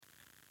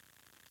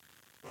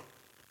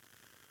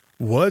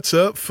What's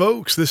up,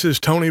 folks? This is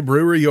Tony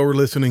Brewer. You're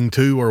listening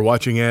to or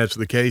watching, as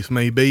the case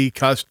may be,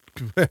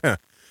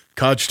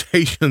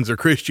 Cogitations or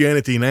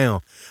Christianity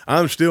Now.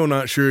 I'm still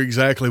not sure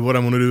exactly what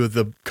I'm going to do with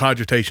the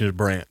Cogitations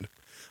brand.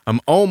 I'm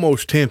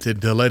almost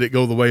tempted to let it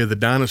go the way of the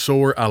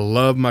dinosaur. I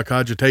love my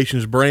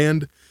Cogitations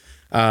brand,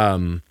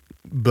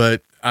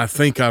 but I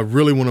think I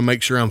really want to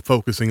make sure I'm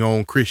focusing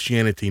on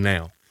Christianity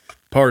Now.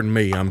 Pardon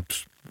me, I'm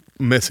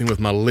messing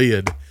with my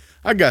lid.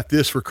 I got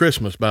this for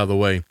Christmas, by the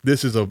way.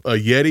 This is a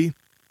Yeti,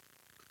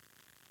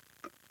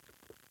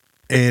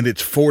 and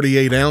it's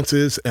 48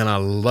 ounces, and I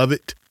love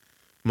it.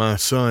 My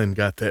son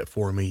got that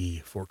for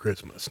me for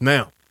Christmas.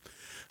 Now,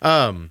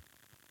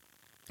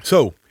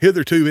 so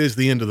hitherto is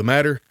the end of the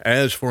matter.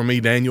 As for me,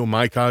 Daniel,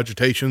 my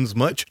cogitations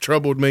much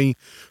troubled me.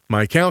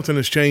 My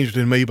countenance changed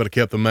in me, but I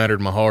kept the matter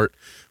in my heart.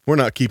 We're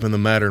not keeping the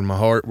matter in my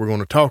heart. We're going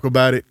to talk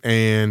about it,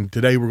 and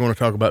today we're going to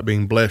talk about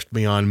being blessed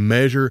beyond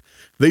measure.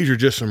 These are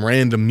just some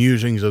random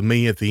musings of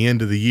me at the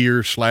end of the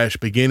year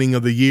 / beginning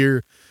of the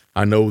year.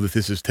 I know that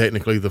this is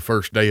technically the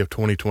first day of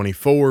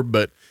 2024,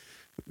 but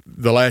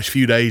the last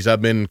few days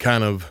I've been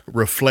kind of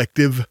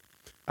reflective.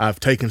 I've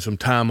taken some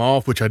time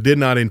off, which I did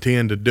not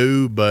intend to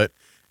do, but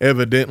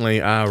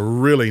evidently I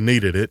really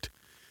needed it.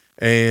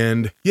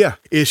 And yeah,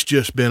 it's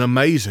just been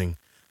amazing.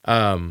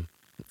 My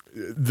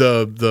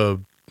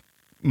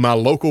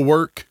local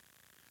work,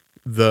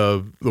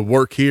 the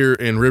work here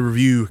in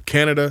Riverview,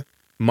 Canada,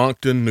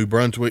 Moncton, New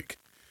Brunswick,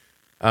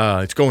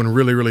 it's going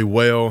really, really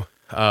well.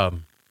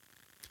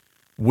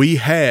 We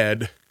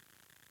had,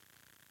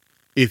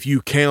 if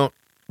you count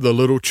the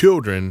little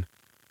children,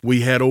 we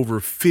had over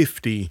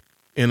 50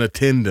 in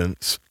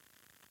attendance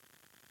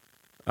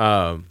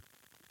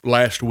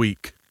last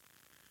week.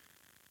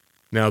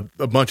 Now,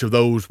 a bunch of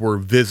those were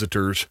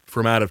visitors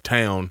from out of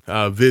town,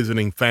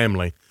 visiting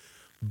family.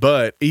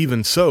 But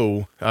even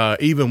so,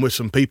 even with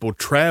some people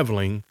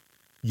traveling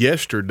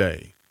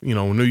yesterday,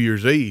 New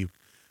Year's Eve,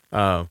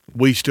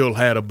 we still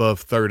had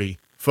above 30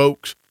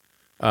 folks.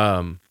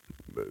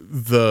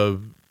 The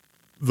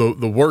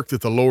work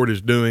that the Lord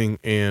is doing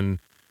in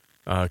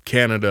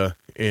Canada,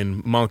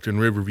 in Moncton,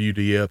 Riverview,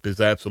 DF, is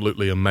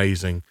absolutely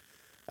amazing.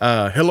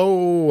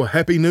 Hello,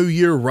 Happy New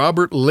Year,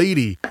 Robert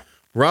Leedy.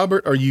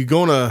 Robert, are you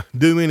gonna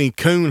do any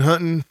coon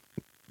hunting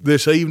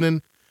this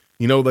evening?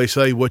 They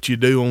say what you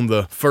do on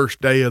the first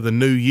day of the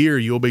new year,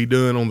 you'll be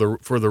doing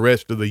for the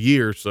rest of the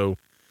year. So,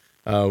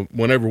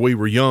 whenever we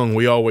were young,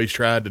 we always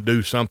tried to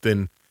do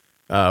something.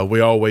 We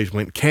always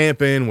went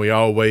camping. We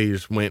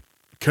always went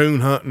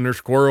coon hunting or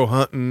squirrel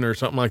hunting or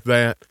something like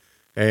that.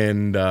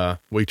 And,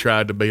 we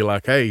tried to be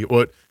like, hey,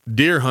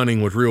 deer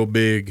hunting was real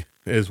big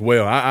as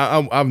well.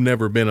 I've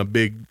never been a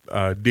big,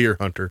 deer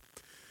hunter.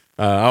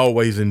 I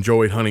always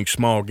enjoyed hunting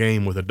small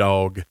game with a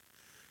dog.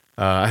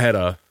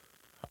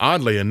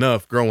 Oddly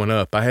enough, growing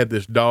up, I had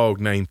this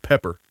dog named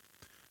Pepper.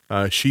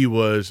 She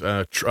was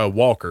a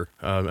walker,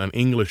 an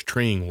English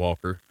treeing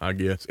walker, I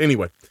guess.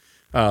 Anyway,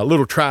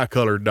 little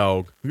tricolored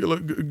dog,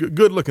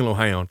 good looking little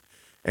hound.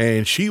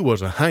 And she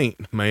was a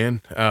haint,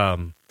 man.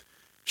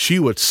 She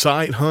would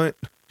sight hunt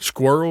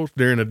squirrels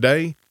during the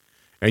day,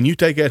 and you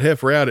take that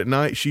heifer out at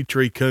night, she'd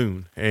tree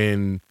coon.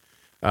 And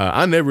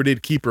I never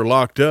did keep her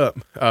locked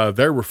up.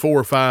 There were 4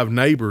 or 5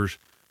 neighbors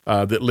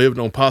that lived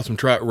on Possum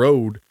Trot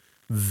Road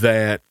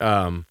that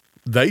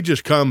they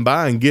just come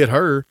by and get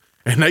her,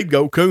 and they'd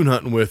go coon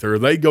hunting with her, or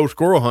they'd go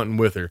squirrel hunting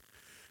with her.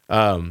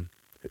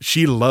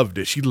 She loved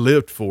it. She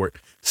lived for it.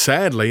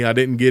 Sadly, I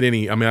didn't get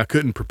any. I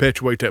couldn't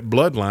perpetuate that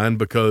bloodline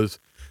because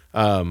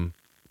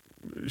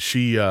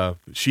she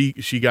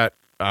got.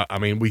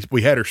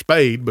 We had her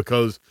spayed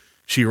because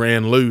she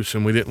ran loose,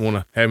 and we didn't want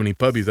to have any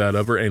puppies out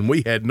of her, and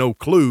we had no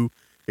clue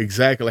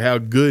exactly how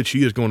good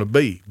she is going to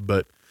be.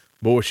 But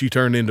boy, she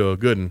turned into a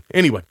good one.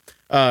 Anyway.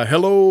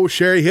 Hello,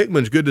 Sherry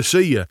Hickman's good to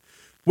see you.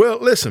 Well,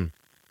 listen,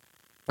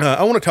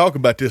 I want to talk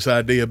about this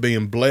idea of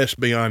being blessed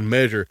beyond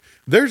measure.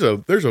 There's a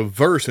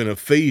verse in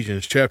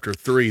Ephesians chapter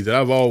 3 that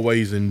I've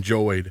always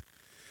enjoyed.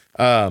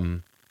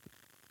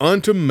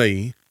 Unto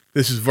me,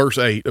 this is verse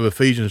 8 of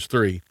Ephesians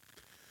 3.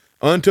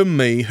 Unto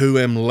me, who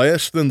am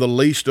less than the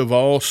least of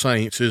all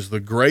saints, is the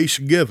grace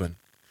given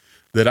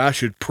that I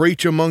should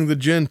preach among the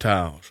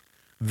Gentiles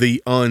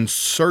the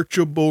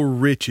unsearchable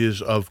riches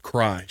of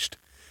Christ.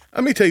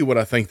 Let me tell you what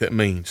I think that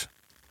means.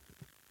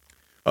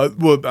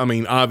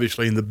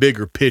 Obviously, in the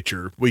bigger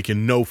picture, we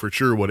can know for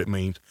sure what it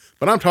means.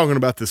 But I'm talking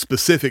about the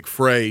specific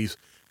phrase,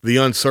 the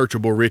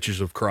unsearchable riches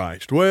of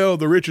Christ. Well,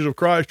 the riches of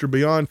Christ are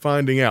beyond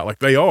finding out, like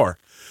they are.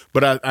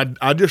 But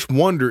I just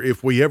wonder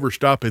if we ever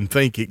stop and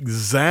think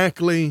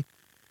exactly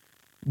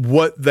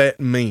what that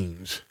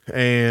means.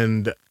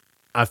 And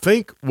I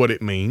think what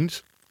it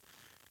means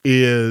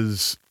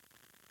is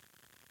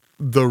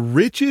the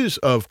riches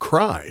of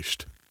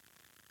Christ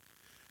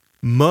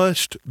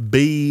must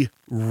be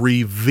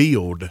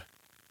revealed.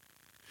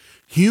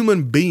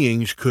 Human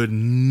beings could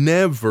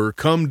never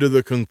come to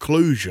the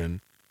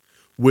conclusion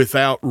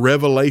without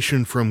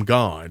revelation from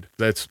God.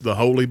 That's the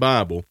Holy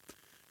Bible.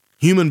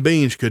 Human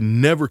beings could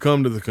never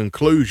come to the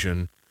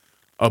conclusion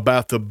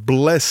about the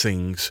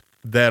blessings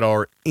that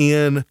are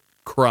in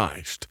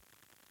Christ,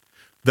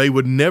 they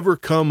would never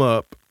come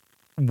up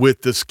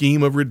with the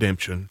scheme of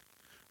redemption.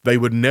 They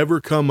would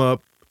never come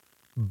up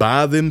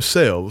by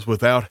themselves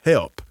without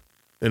help.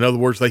 In other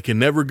words, they can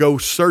never go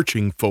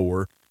searching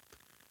for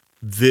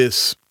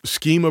this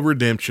scheme of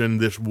redemption,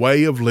 this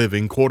way of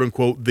living, quote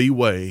unquote, the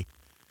way.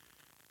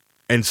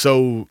 And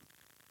so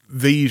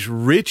these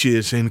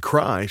riches in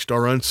Christ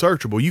are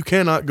unsearchable. You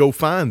cannot go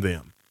find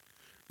them.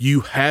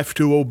 You have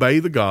to obey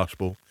the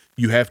gospel.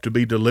 You have to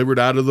be delivered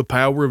out of the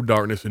power of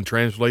darkness and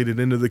translated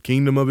into the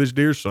kingdom of his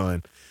dear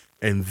son.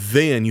 And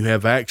then you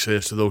have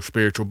access to those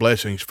spiritual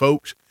blessings.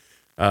 Folks,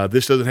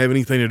 this doesn't have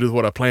anything to do with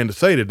what I plan to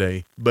say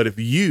today, but if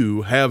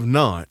you have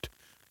not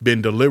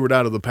been delivered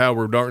out of the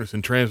power of darkness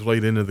and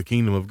translated into the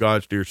kingdom of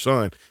God's dear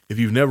son, if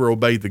you've never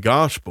obeyed the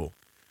gospel,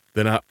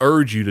 then I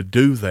urge you to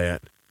do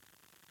that.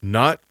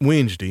 Not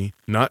Wednesday,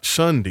 not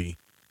Sunday,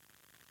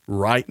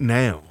 right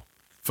now.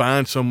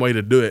 Find some way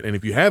to do it. And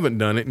if you haven't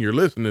done it and you're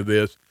listening to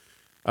this,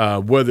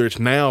 whether it's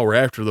now or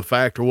after the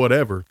fact or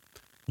whatever,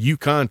 you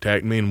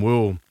contact me and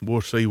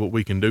we'll see what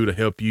we can do to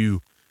help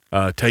you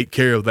take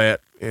care of that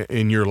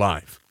in your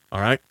life.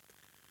 All right.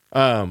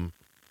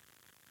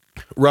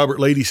 Robert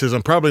Lady says,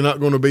 I'm probably not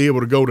going to be able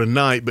to go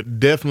tonight,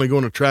 but definitely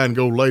going to try and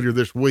go later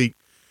this week.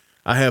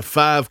 I have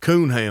 5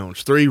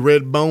 coonhounds, 3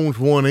 red bones,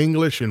 1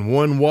 English, and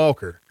 1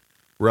 Walker.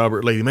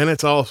 Robert Lady, man,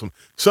 that's awesome.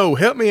 So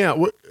help me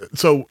out.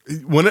 So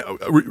when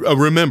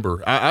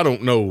remember, I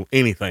don't know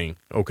anything.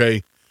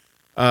 Okay.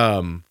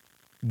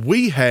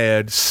 We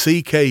had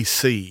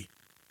CKC,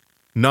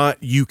 not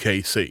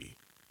UKC.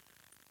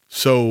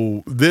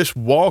 So this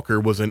walker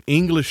was an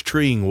English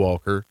treeing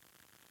walker,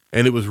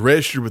 and it was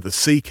registered with the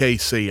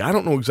CKC. I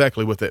don't know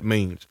exactly what that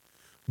means,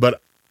 but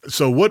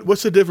so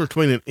what's the difference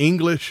between an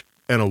English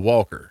and a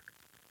walker?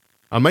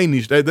 I may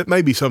need that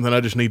may be something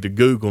I just need to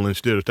Google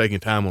instead of taking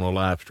time on a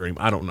live stream.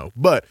 I don't know,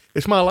 but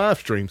it's my live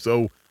stream,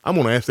 so I'm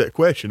going to ask that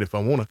question if I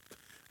want to.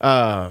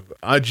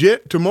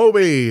 Ajit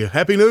Tomobi,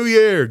 Happy New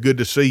Year. Good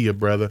to see you,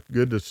 brother.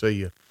 Good to see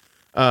you.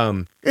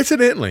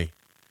 Incidentally,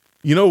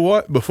 you know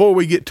what? Before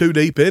we get too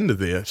deep into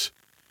this,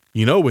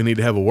 we need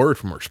to have a word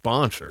from our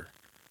sponsor.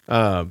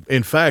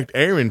 In fact,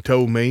 Aaron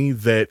told me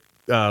that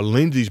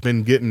Lindsay's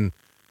been getting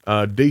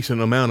a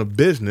decent amount of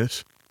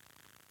business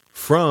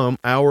from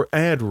our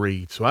ad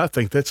read. So I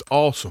think that's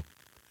awesome.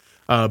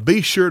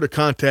 Be sure to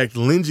contact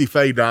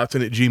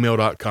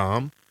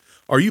lindsayfaydotson@gmail.com.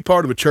 Are you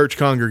part of a church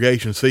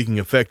congregation seeking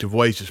effective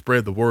ways to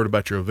spread the word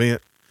about your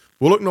event?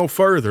 Well, look no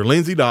further.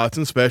 Lindsay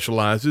Dotson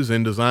specializes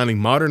in designing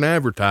modern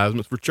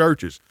advertisements for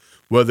churches.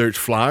 Whether it's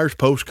flyers,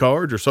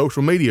 postcards, or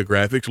social media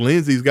graphics,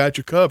 Lindsay's got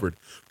you covered.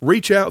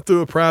 Reach out through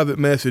a private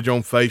message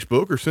on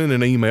Facebook or send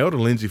an email to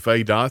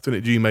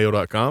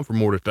lindsayfaydotson@gmail.com for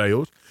more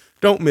details.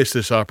 Don't miss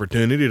this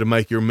opportunity to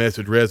make your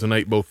message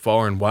resonate both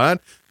far and wide.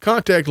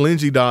 Contact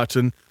Lindsay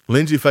Dotson,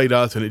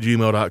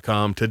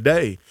 lindsayfaydotson@gmail.com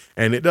today.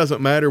 And it doesn't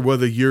matter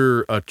whether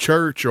you're a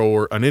church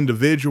or an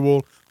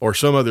individual or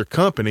some other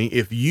company.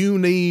 If you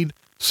need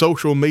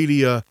social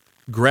media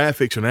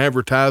graphics and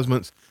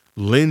advertisements,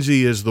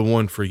 Lindsay is the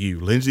one for you.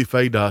 Lindsay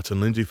Faye Dotson,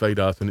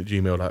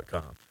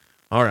 lindsayfaydotson@gmail.com.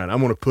 All right, I'm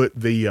going to put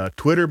the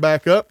Twitter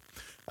back up.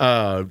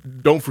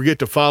 Don't forget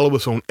to follow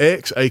us on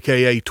X,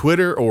 a.k.a.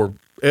 Twitter, or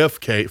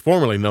FK,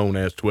 formerly known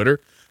as Twitter,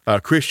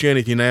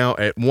 Christianity Now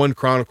at 1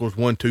 Chronicles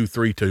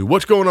 1232.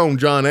 What's going on,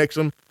 John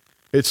Exum?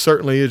 It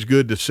certainly is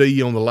good to see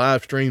you on the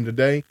live stream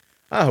today.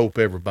 I hope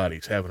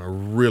everybody's having a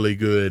really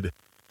good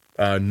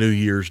New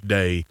Year's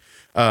Day.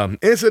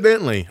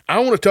 Incidentally, I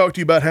want to talk to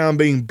you about how I'm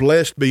being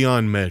blessed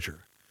beyond measure.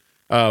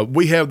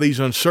 We have these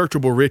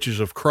unsearchable riches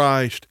of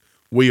Christ.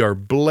 We are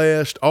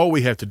blessed. All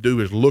we have to do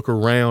is look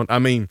around. I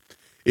mean,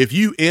 if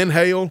you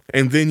inhale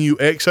and then you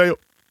exhale,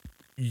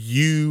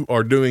 you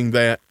are doing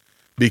that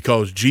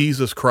because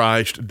Jesus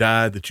Christ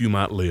died that you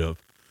might live.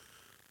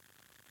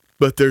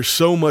 But there's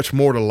so much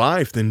more to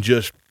life than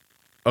just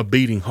a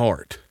beating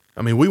heart.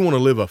 I mean, we want to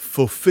live a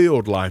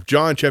fulfilled life.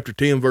 John chapter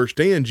 10, verse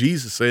 10,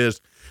 Jesus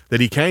says that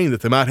he came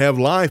that they might have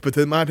life, but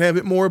they might have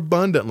it more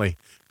abundantly.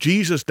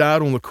 Jesus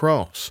died on the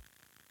cross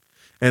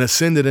and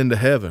ascended into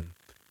heaven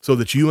so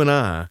that you and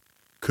I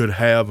could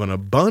have an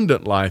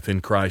abundant life in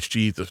Christ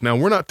Jesus. Now,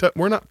 we're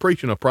not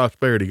preaching a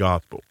prosperity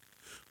gospel.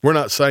 We're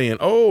not saying,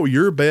 oh,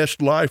 your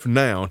best life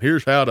now.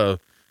 Here's how to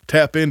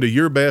tap into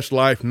your best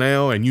life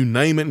now, and you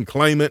name it and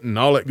claim it and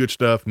all that good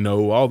stuff.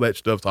 No, all that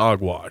stuff's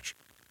hogwash.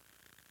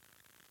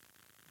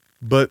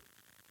 But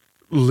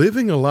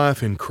living a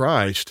life in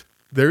Christ,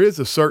 there is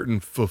a certain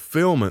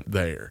fulfillment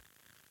there.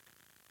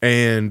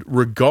 And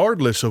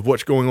regardless of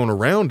what's going on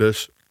around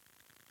us,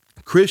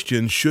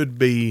 Christians should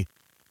be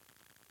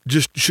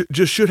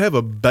should have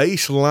a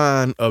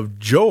baseline of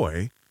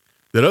joy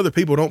that other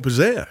people don't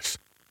possess.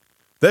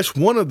 That's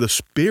one of the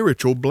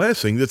spiritual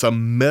blessings. It's a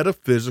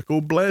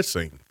metaphysical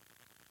blessing.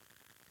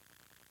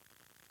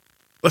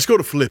 Let's go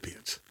to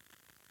Philippians.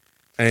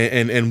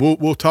 And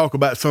we'll talk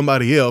about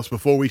somebody else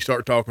before we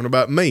start talking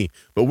about me.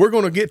 But we're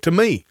going to get to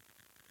me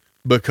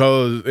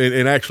because,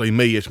 and actually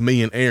me, it's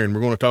me and Aaron.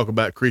 We're going to talk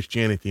about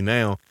Christianity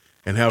Now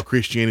and how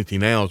Christianity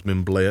Now has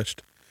been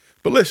blessed.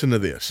 But listen to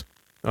this,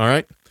 all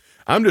right?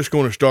 I'm just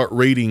going to start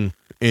reading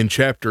in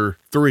chapter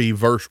 3,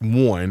 verse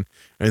 1,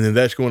 and then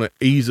that's going to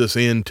ease us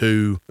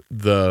into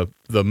the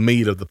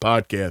meat of the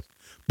podcast.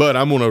 But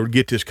I'm going to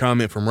get this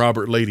comment from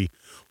Robert Leedy.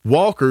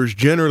 Walkers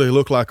generally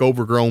look like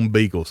overgrown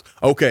beagles.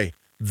 Okay,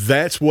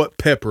 that's what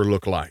Pepper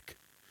looked like.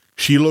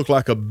 She looked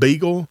like a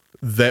beagle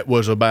that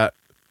was about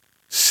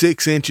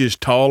 6 inches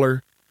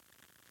taller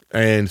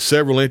and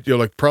several inches,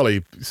 like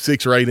probably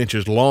 6 or 8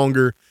 inches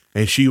longer,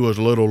 and she was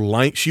a little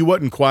lank. She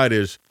wasn't quite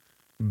as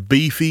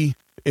beefy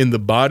in the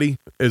body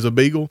as a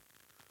beagle.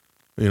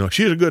 You know,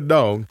 she's a good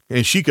dog,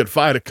 and she could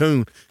fight a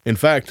coon. In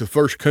fact, the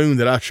first coon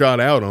that I shot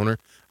out on her,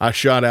 I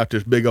shot out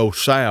this big old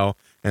sow,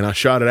 and I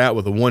shot it out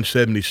with a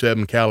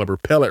 177 caliber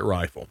pellet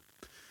rifle.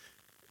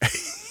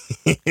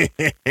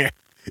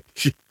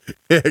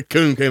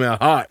 Coon came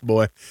out hot,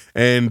 boy,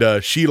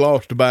 and she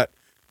lost about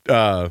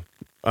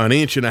an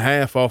inch and a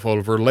half off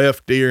of her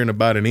left ear and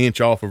about an inch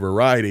off of her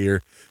right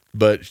ear,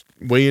 but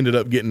we ended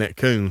up getting that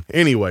coon.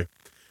 Anyway,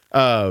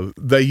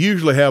 they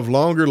usually have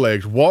longer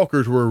legs.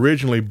 Walkers were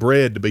originally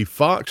bred to be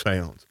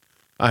foxhounds.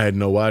 I had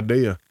no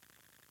idea.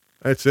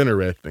 That's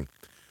interesting.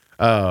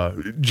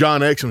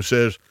 John Exum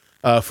says,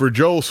 for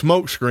Joel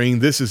Smokescreen,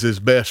 this is his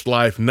best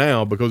life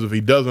now, because if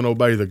he doesn't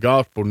obey the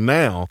gospel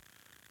now,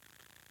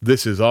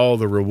 this is all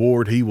the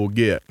reward he will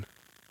get.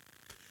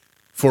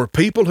 For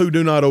people who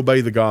do not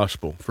obey the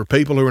gospel, for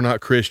people who are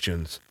not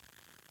Christians,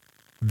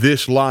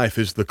 this life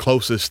is the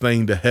closest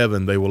thing to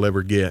heaven they will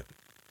ever get.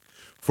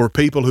 For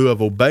people who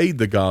have obeyed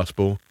the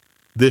gospel,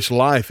 this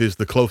life is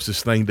the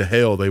closest thing to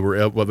hell they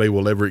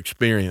will ever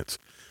experience.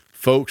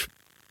 Folks,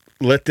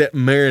 let that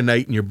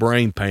marinate in your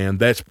brain pan.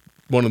 That's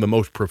one of the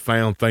most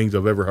profound things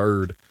I've ever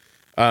heard.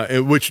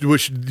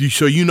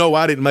 So you know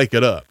I didn't make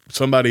it up.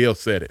 Somebody else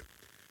said it.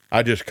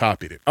 I just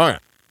copied it. All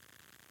right.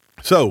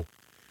 So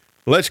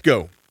let's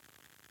go.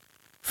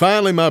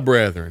 Finally, my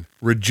brethren,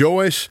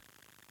 rejoice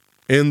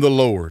in the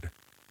Lord.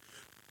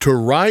 To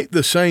write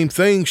the same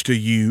things to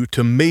you,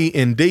 to me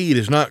indeed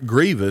is not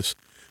grievous,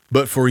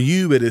 but for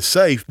you it is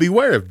safe.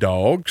 Beware of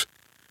dogs.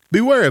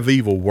 Beware of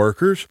evil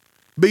workers.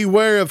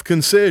 Beware of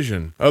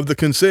the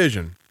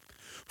concision.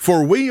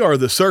 For we are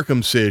the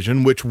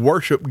circumcision which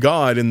worship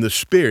God in the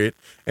Spirit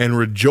and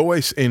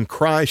rejoice in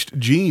Christ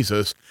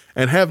Jesus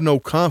and have no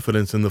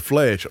confidence in the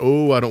flesh.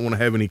 Oh, I don't want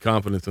to have any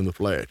confidence in the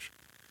flesh.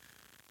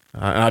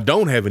 I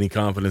don't have any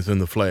confidence in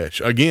the flesh.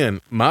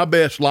 Again, my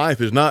best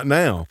life is not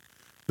now.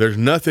 There's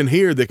nothing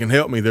here that can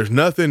help me. There's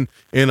nothing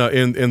in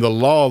the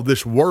law of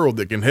this world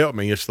that can help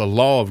me. It's the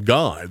law of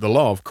God, the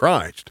law of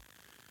Christ.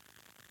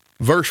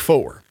 Verse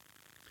 4,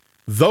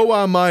 though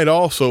I might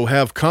also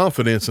have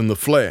confidence in the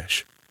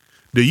flesh.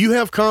 Do you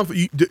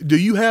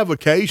have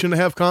occasion to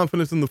have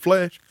confidence in the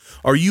flesh?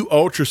 Are you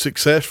ultra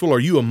successful? Are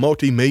you a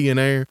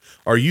multimillionaire?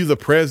 Are you the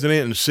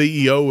president and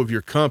CEO of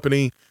your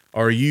company?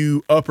 Are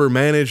you upper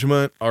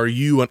management? Are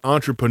you an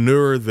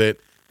entrepreneur that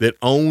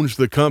owns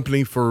the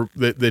company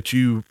that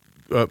you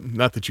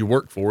not that you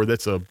work for?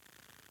 That'd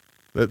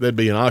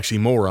be an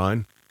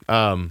oxymoron.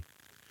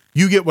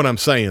 You get what I'm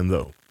saying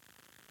though.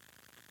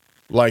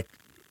 Like,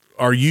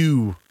 are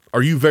you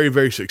very,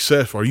 very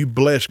successful? Are you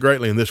blessed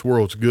greatly and this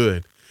world's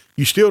good?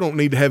 You still don't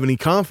need to have any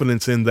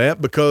confidence in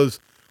that, because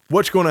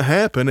what's going to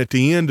happen at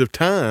the end of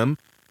time?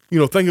 You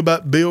know, think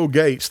about Bill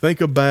Gates.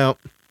 Think about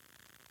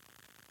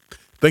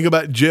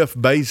Jeff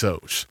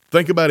Bezos.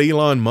 Think about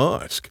Elon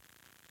Musk.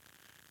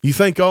 You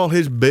think all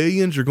his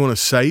billions are going to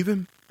save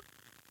him?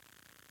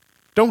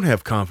 Don't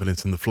have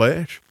confidence in the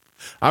flesh.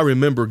 I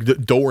remember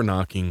door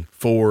knocking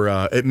for,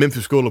 at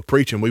Memphis School of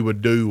Preaching, we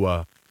would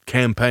do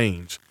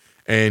campaigns,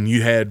 and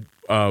you had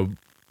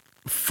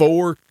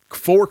four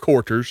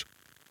quarters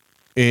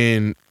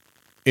in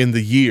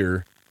the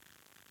year.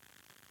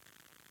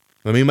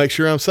 Let me make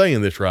sure I'm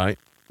saying this right.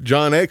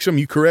 John Exum,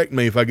 you correct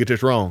me if I get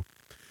this wrong.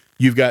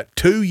 You've got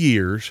 2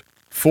 years,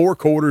 4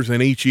 quarters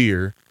in each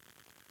year.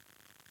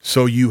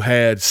 So you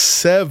had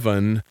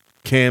 7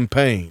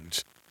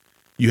 campaigns.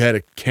 You had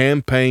a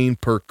campaign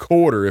per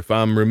quarter, if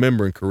I'm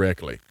remembering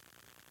correctly.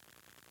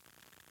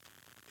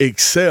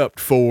 Except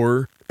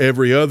for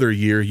every other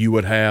year, you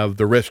would have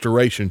the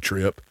restoration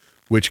trip,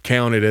 which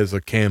counted as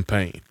a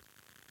campaign.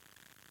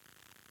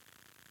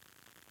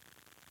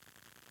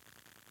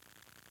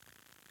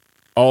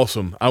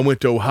 Awesome. I went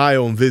to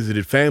Ohio and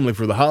visited family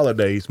for the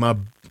holidays. My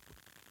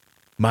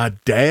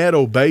dad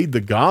obeyed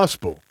the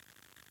gospel.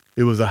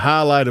 It was a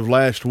highlight of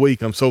last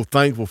week. I'm so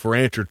thankful for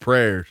answered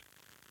prayers.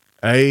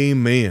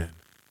 Amen.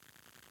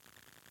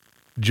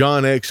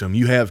 John Exum,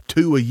 you have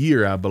 2 a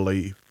year, I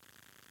believe.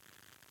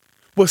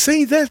 Well,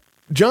 see,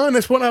 John,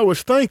 that's what I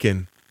was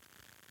thinking.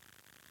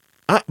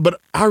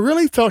 But I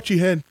really thought you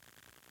had,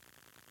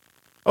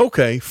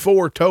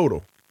 4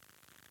 total.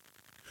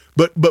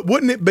 But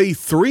wouldn't it be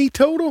 3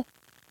 total?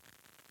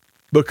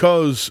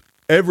 Because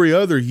every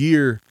other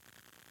year,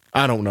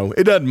 I don't know.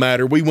 It doesn't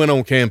matter. We went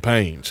on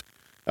campaigns.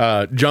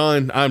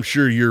 John, I'm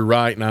sure you're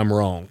right and I'm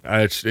wrong.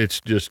 It's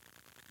just,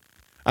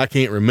 I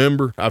can't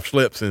remember. I've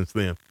slept since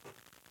then.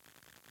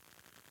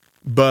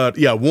 But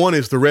yeah, 1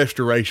 is the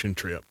restoration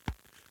trip.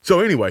 So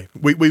anyway,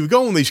 we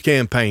go on these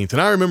campaigns,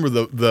 and I remember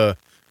the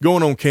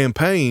going on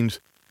campaigns,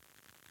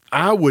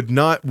 I would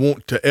not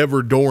want to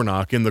ever door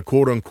knock in the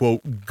quote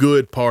unquote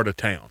good part of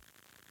town.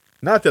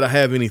 Not that I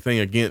have anything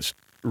against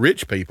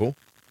rich people.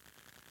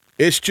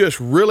 It's just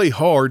really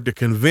hard to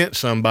convince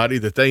somebody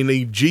that they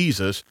need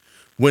Jesus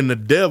when the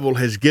devil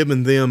has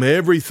given them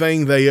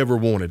everything they ever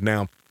wanted.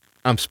 Now,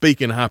 I'm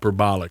speaking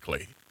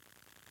hyperbolically.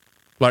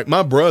 Like,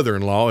 my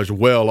brother-in-law is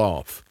well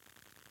off.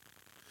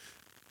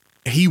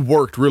 He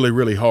worked really,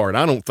 really hard.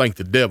 I don't think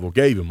the devil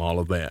gave him all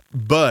of that,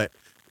 but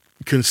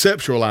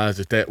conceptualize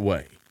it that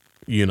way,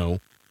 you know.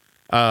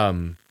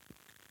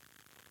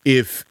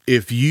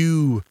 If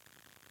you,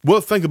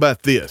 well, think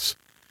about this.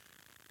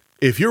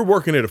 If you're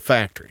working at a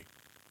factory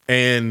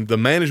and the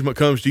management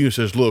comes to you and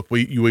says, look,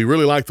 we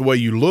really like the way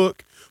you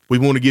look. We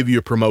want to give you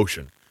a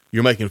promotion.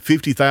 You're making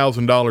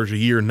 $50,000 a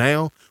year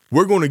now.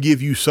 We're going to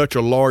give you such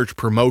a large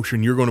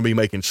promotion. You're going to be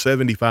making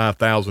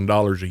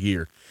 $75,000 a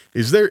year.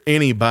 Is there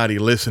anybody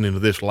listening to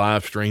this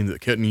live stream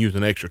that couldn't use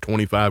an extra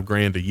 25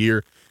 grand a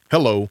year?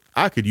 Hello,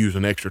 I could use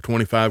an extra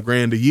 25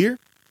 grand a year.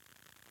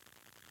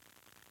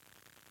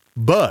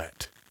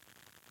 But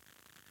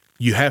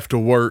you have to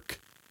work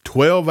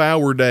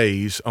 12-hour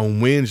days on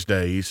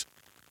Wednesdays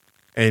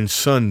and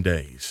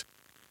Sundays.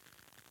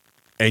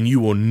 And you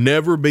will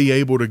never be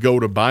able to go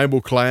to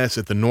Bible class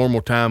at the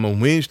normal time on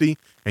Wednesday,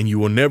 and you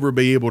will never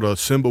be able to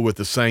assemble with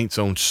the saints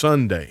on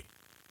Sunday.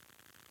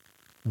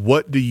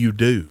 What do you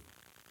do?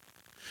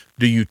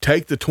 Do you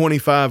take the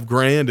 25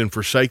 grand and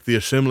forsake the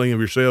assembling of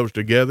yourselves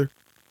together?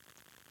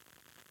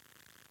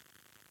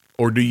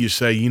 Or do you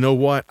say, you know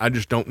what? I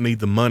just don't need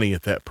the money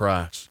at that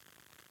price.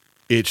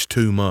 It's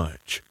too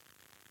much.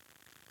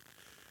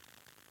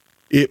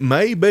 It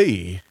may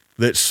be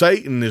that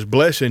Satan is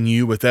blessing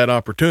you with that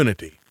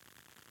opportunity.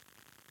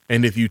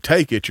 And if you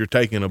take it, you're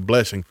taking a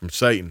blessing from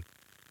Satan.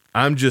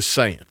 I'm just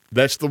saying,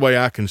 that's the way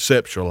I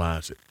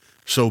conceptualize it.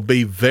 So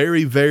be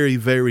very, very,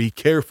 very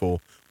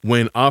careful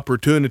when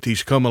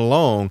opportunities come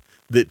along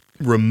that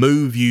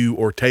remove you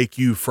or take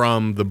you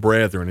from the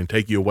brethren and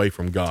take you away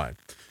from God.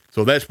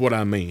 So that's what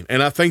I mean.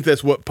 And I think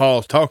that's what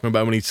Paul's talking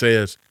about when he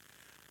says,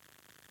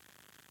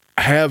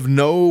 we have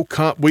no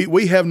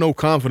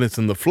confidence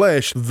in the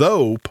flesh,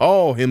 though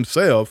Paul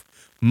himself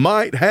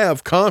might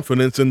have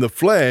confidence in the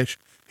flesh.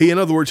 In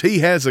other words, he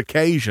has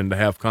occasion to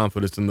have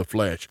confidence in the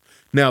flesh.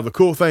 Now, the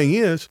cool thing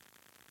is,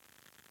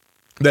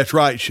 that's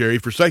right, Sherry,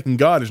 forsaking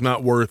God is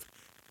not worth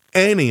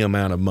any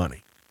amount of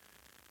money.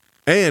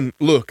 And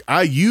look,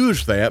 I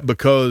use that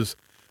because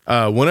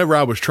whenever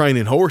I was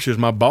training horses,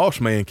 my boss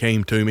man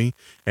came to me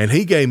and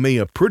he gave me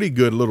a pretty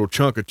good little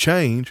chunk of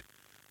change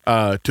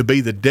to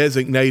be the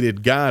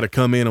designated guy to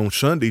come in on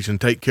Sundays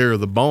and take care of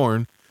the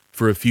barn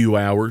for a few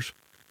hours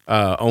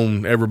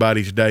on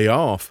everybody's day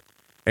off.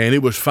 And it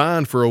was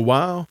fine for a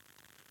while,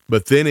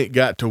 but then it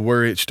got to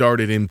where it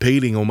started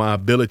impeding on my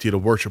ability to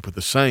worship with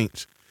the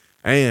saints.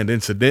 And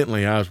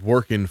incidentally, I was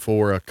working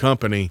for a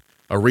company,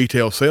 a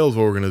retail sales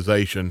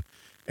organization,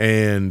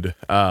 and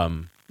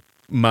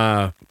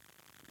my,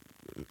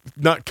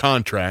 not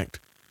contract,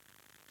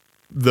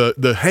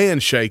 the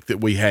handshake that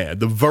we had,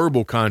 the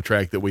verbal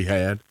contract that we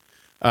had,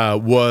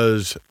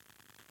 was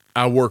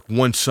I work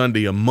one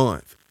Sunday a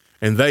month.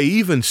 And they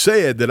even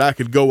said that I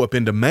could go up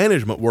into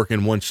management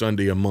working one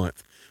Sunday a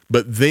month.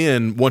 But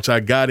then once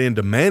I got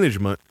into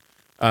management,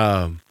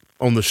 on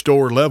the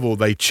store level,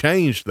 they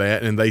changed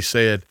that and they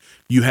said,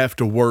 you have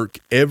to work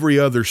every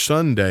other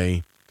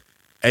Sunday,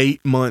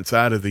 8 months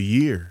out of the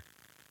year.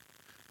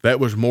 That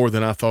was more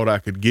than I thought I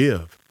could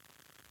give.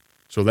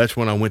 So that's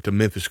when I went to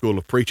Memphis School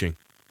of Preaching.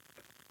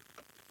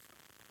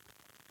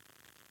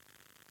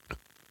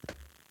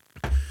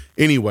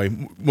 Anyway,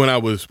 when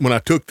I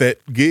took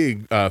that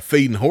gig,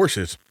 feeding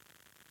horses,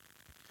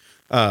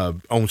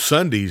 on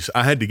Sundays,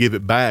 I had to give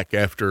it back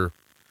after,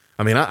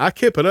 I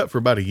kept it up for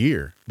about a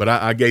year, but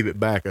I gave it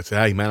back. I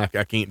said, hey man,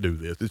 I can't do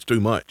this. It's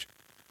too much.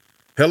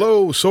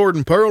 Hello, Sword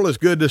and Pearl. It's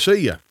good to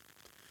see you.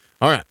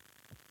 All right.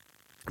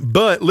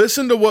 But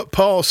listen to what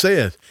Paul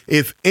says.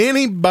 If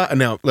anybody,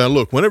 now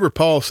look, whenever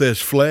Paul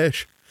says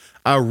flesh,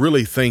 I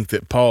really think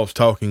that Paul's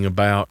talking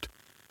about,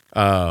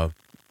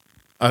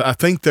 I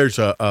think there's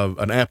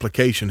an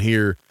application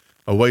here,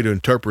 a way to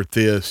interpret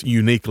this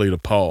uniquely to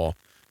Paul,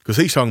 because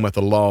he's talking about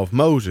the law of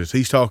Moses.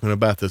 He's talking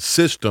about the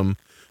system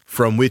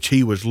from which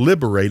he was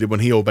liberated when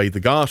he obeyed the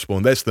gospel,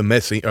 and that's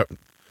the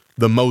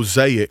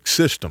Mosaic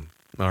system,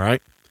 all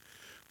right?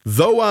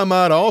 Though I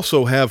might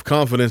also have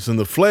confidence in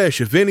the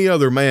flesh, if any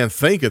other man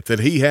thinketh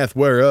that he hath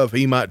whereof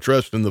he might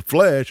trust in the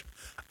flesh,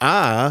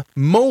 I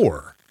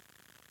more.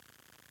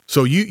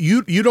 So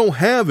you don't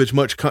have as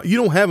much, you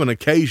don't have an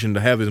occasion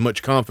to have as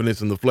much confidence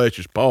in the flesh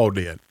as Paul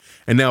did.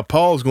 And now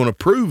Paul's going to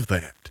prove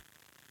that.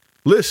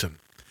 Listen,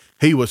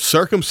 he was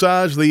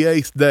circumcised the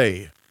 8th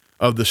day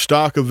of the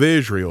stock of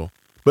Israel.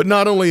 But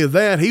not only of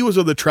that, he was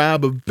of the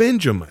tribe of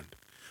Benjamin,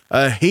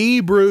 a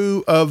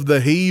Hebrew of the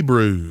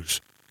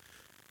Hebrews.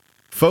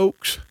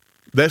 Folks,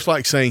 that's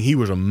like saying he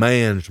was a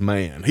man's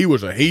man. He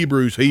was a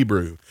Hebrew's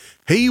Hebrew.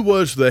 He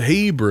was the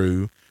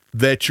Hebrew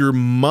that your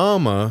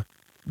mama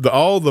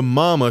all the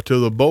mama to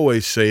the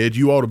boys said,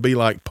 you ought to be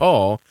like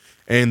Paul.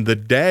 And the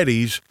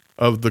daddies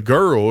of the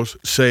girls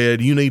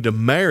said, you need to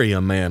marry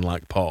a man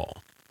like Paul.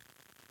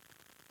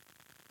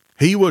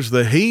 He was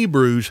the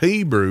Hebrews'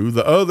 Hebrew.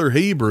 The other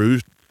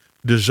Hebrews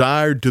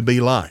desired to be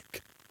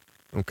like.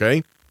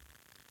 Okay?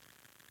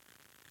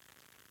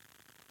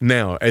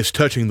 Now, as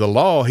touching the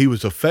law, he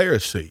was a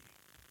Pharisee,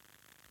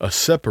 a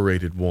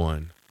separated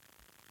one.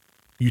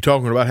 You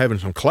talking about having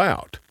some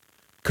clout.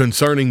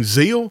 Concerning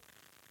zeal,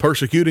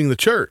 persecuting the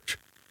church.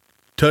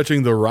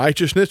 Touching the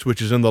righteousness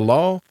which is in the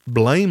law,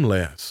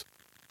 blameless.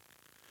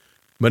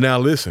 But now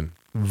listen,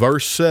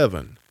 verse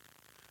 7.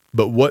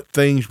 But what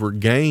things were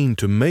gained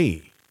to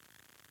me,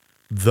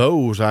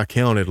 those I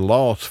counted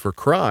loss for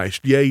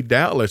Christ. Yea,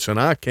 doubtless, and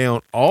I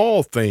count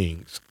all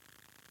things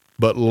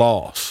but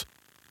loss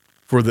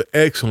for the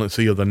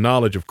excellency of the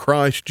knowledge of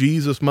Christ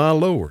Jesus my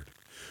Lord,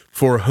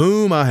 for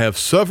whom I have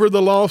suffered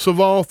the loss of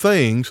all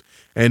things,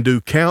 and do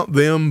count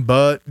them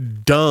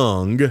but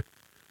dung,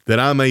 that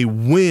I may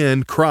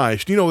win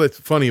Christ. You know that's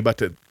funny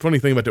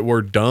thing about that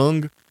word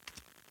dung?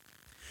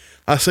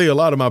 I see a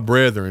lot of my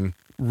brethren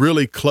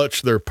really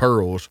clutch their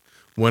pearls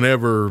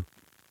whenever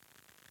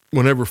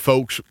they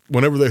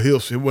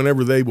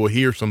will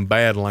hear some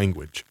bad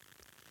language.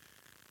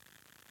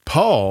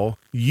 Paul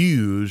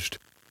used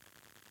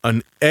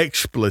an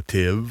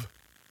expletive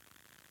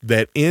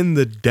that in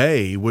the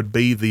day would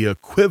be the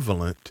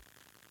equivalent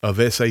of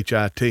shit.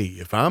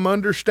 If I'm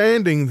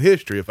understanding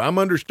history, if I'm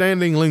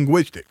understanding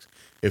linguistics,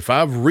 if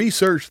I've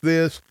researched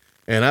this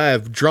and I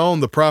have drawn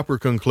the proper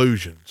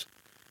conclusions,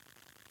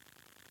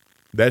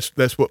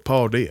 that's what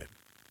Paul did.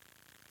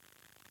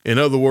 In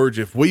other words,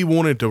 if we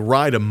wanted to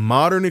write a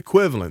modern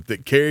equivalent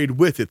that carried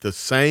with it the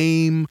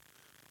same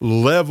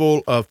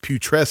level of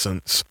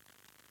putrescence,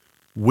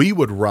 we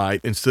would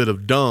write, instead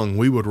of dung,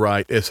 we would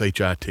write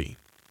shit.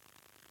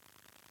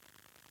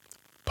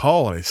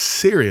 Paul is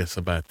serious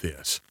about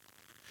this.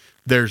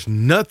 There's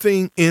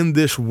nothing in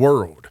this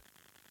world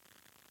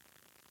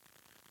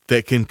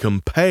that can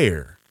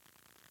compare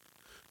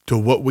to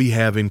what we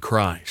have in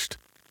Christ.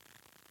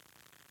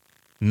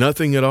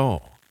 Nothing at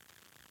all.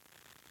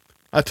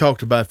 I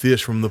talked about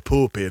this from the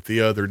pulpit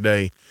the other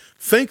day.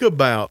 Think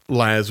about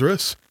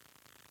Lazarus.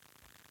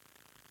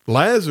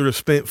 Lazarus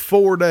spent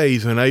 4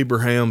 days in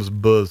Abraham's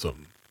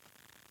bosom.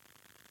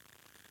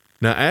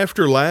 Now,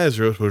 after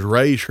Lazarus was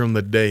raised from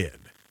the dead,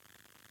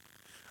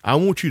 I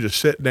want you to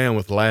sit down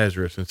with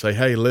Lazarus and say,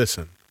 hey,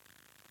 listen,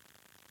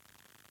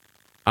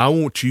 I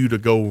want you to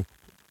go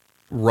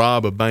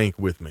rob a bank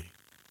with me.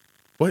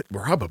 What?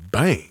 Rob a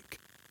bank?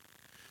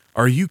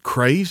 Are you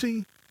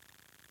crazy?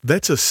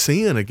 That's a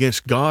sin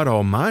against God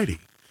Almighty.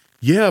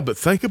 Yeah, but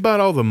think about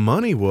all the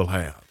money we'll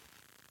have.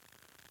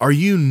 Are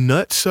you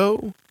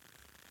nutso?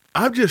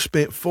 I've just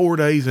spent 4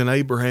 days in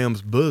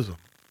Abraham's bosom.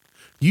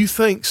 You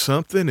think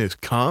something as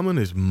common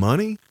as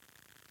money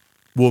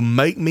will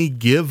make me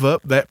give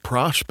up that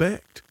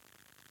prospect?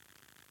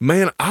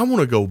 Man, I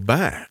want to go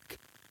back.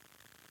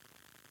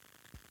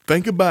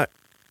 Think about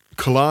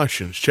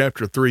Colossians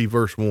chapter 3,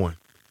 verse 1.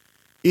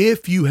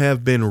 If you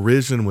have been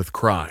risen with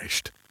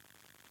Christ,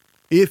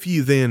 if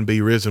you then be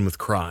risen with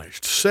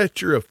Christ,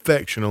 set your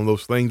affection on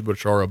those things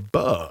which are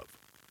above.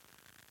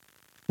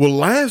 Well,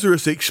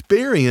 Lazarus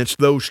experienced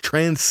those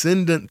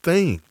transcendent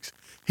things.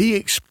 He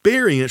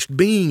experienced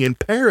being in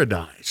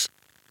paradise.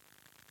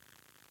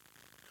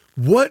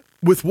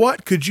 With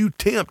what could you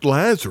tempt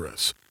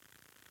Lazarus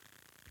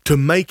to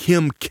make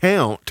him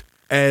count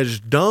as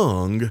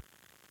dung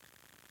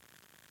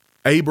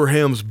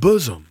Abraham's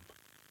bosom?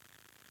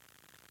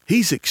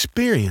 He's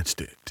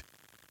experienced it.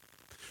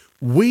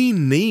 We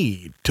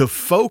need to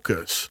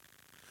focus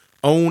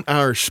on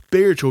our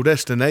spiritual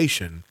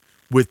destination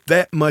with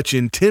that much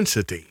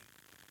intensity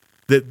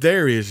that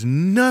there is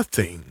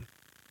nothing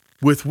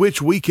with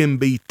which we can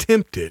be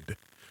tempted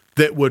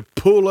that would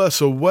pull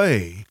us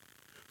away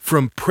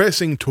from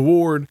pressing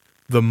toward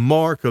the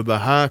mark of the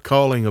high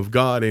calling of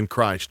God in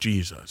Christ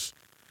Jesus.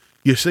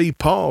 You see,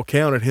 Paul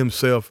counted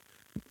himself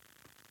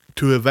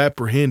to have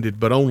apprehended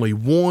but only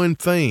one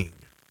thing.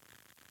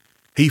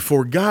 He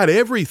forgot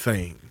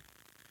everything,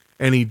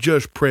 and he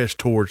just pressed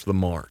towards the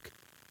mark.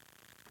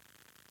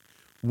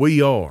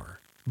 We are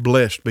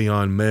blessed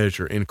beyond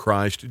measure in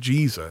Christ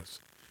Jesus.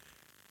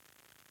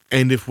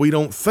 And if we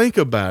don't think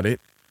about it,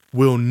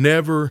 we'll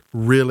never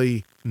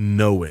really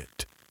know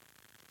it.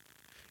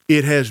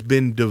 It has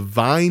been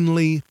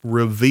divinely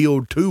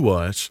revealed to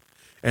us,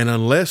 and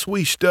unless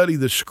we study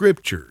the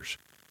scriptures,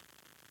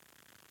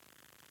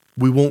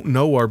 we won't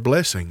know our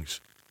blessings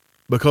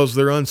because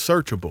they're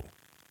unsearchable.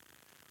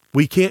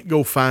 We can't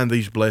go find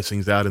these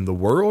blessings out in the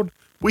world.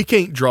 We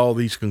can't draw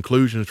these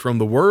conclusions from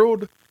the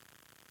world.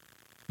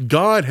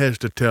 God has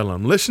to tell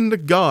them. Listen to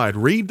God.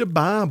 Read the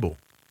Bible.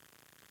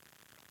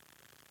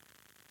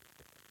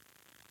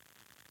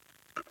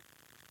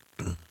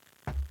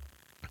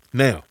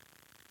 Now,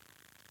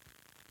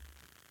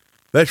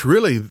 that's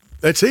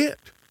it.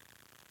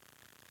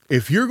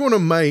 If you're going to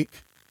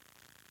make,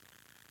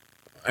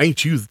 ain't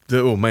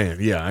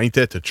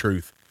that the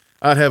truth?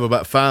 I'd have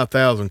about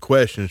 5,000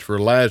 questions for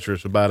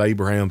Lazarus about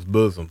Abraham's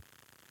bosom.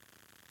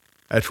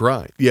 That's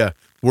right. Yeah.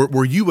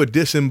 Were you a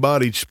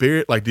disembodied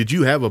spirit? Like, did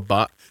you have a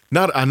body?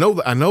 I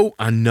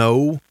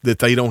know that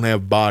they don't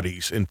have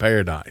bodies in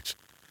paradise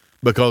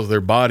because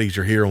their bodies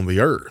are here on the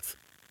earth.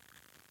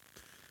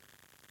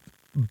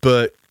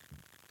 But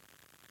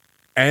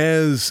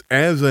as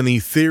an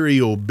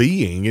ethereal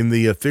being in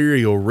the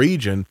ethereal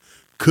region,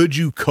 could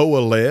you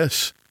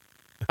coalesce?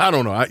 I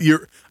don't know.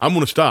 I'm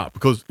going to stop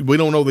because we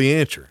don't know the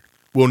answer.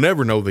 We'll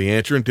never know the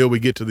answer until we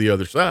get to the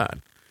other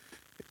side.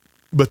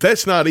 But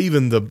that's not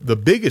even the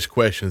biggest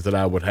questions that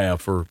I would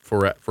have for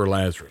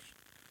Lazarus.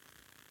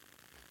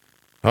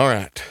 All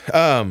right.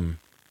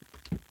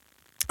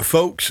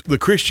 Folks, the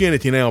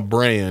Christianity Now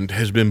brand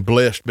has been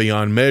blessed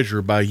beyond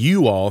measure by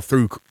you all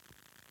through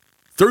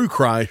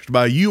Christ,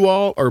 by you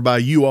all or by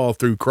you all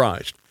through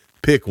Christ.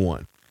 Pick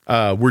one.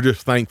 We're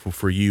just thankful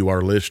for you,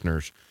 our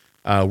listeners.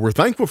 We're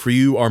thankful for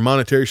you, our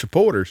monetary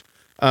supporters.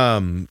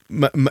 You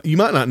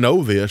might not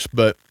know this,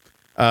 but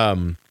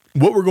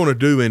what we're going to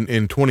do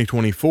in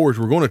 2024 is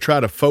we're going to try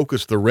to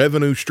focus the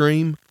revenue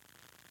stream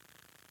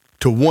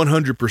to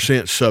 100%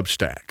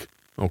 Substack.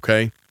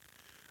 Okay.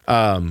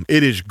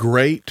 It is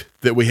great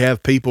that we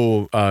have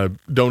people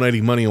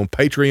donating money on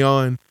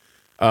Patreon.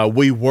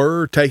 We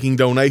were taking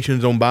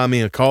donations on Buy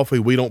Me a Coffee.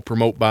 We don't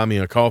promote Buy Me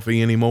a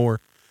Coffee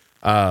anymore.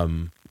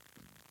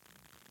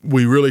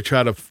 We really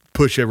try to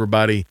push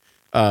everybody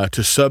to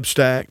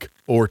Substack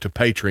or to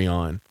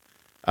Patreon.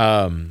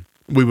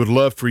 We would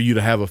love for you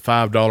to have a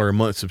 $5 a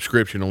month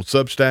subscription on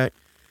Substack.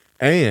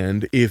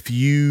 And if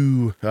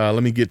you,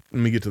 let me get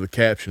to the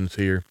captions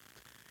here.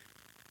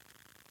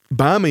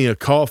 Buy Me a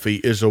Coffee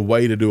is a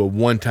way to do a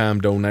one-time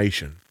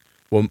donation.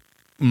 Well,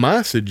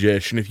 my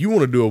suggestion, if you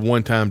want to do a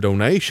one-time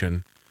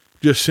donation,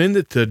 just send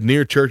it to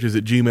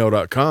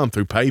nearchurches@gmail.com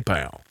through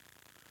PayPal.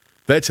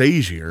 That's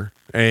easier.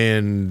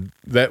 And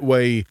that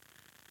way,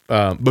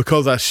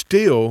 because I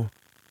still,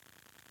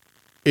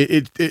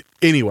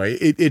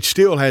 it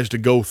still has to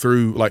go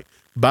through, like,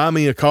 Buy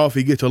Me a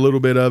Coffee gets a little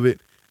bit of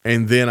it,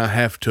 and then I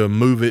have to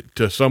move it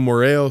to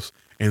somewhere else,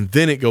 and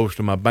then it goes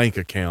to my bank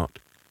account.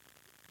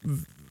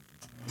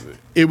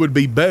 It would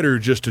be better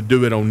just to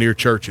do it on Near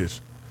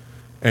Churches,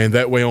 and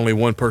that way only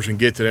one person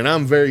gets it. And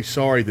I'm very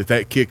sorry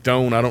that kicked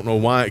on. I don't know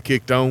why it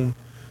kicked on,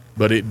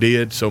 but it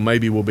did, so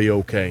maybe we'll be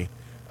okay.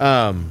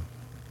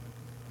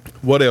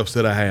 What else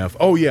did I have?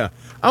 Oh, yeah.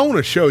 I want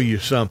to show you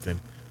something.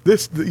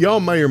 Y'all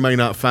may or may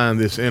not find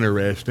this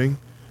interesting.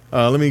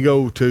 Let me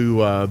go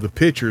to the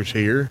pictures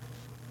here,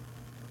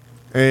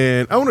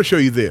 and I want to show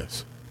you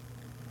this.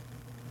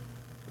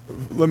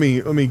 Let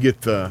me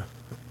get the...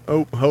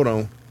 Oh, hold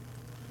on.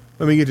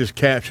 Let me get this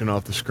caption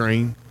off the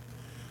screen.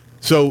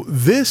 So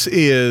this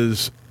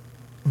is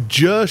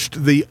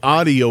just the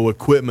audio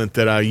equipment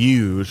that I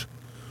use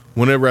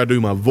whenever I do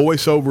my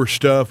voiceover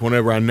stuff,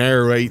 whenever I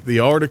narrate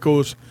the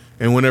articles,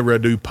 and whenever I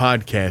do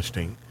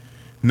podcasting.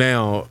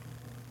 Now,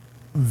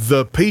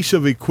 the piece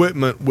of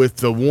equipment with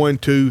the 1,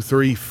 2,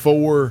 3,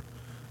 4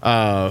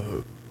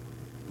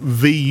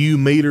 VU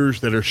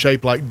meters that are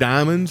shaped like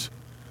diamonds,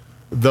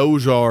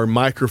 those are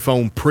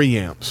microphone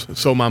preamps.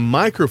 So my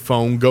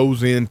microphone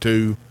goes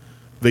into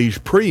these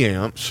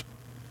preamps,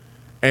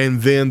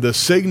 and then the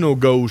signal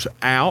goes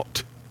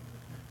out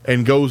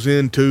and goes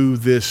into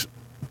this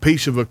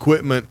piece of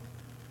equipment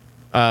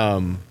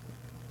on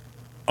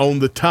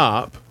the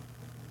top,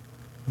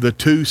 the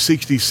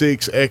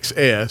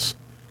 266XS,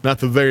 not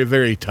the very,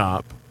 very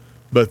top,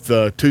 but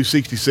the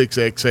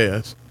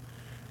 266XS.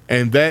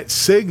 And that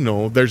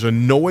signal, there's a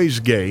noise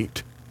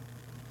gate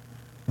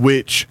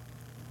which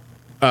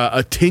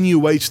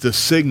attenuates the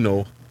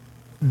signal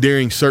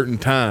during certain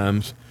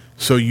times,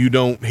 so you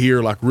don't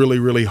hear like really,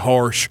 really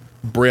harsh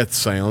breath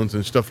sounds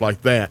and stuff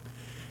like that.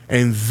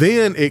 And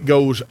then it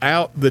goes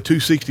out the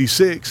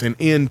 266 and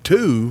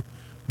into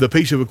the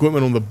piece of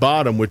equipment on the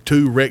bottom with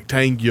 2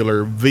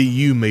 rectangular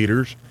VU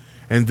meters.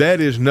 And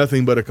that is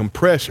nothing but a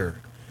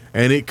compressor.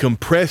 And it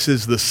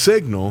compresses the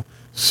signal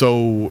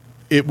so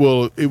it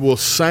will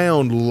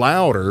sound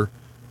louder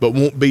but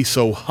won't be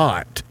so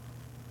hot.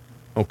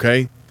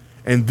 Okay?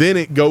 And then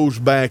it goes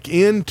back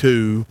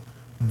into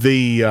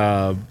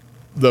the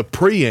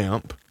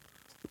preamp,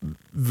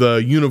 the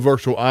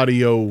universal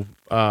audio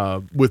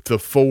with the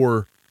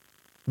 4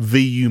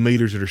 VU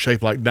meters that are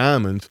shaped like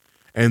diamonds,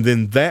 and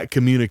then that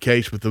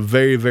communicates with the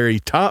very, very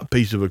top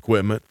piece of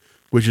equipment,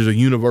 which is a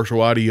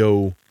universal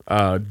audio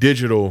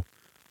digital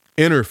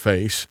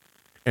interface,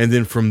 and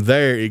then from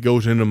there it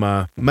goes into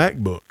my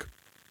MacBook.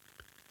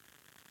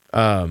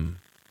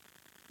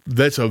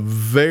 That's a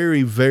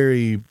very,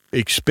 very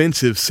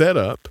expensive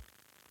setup.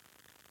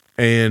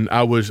 And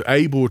I was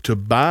able to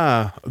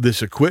buy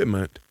this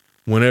equipment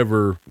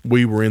whenever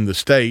we were in the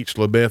States.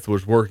 LaBeth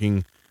was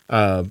working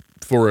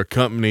for a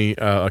company,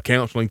 a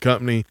counseling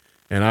company,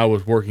 and I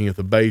was working at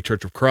the Bay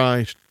Church of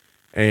Christ.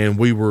 And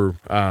we were,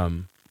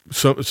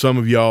 some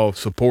of y'all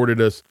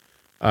supported us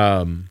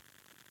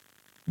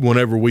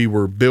whenever we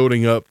were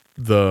building up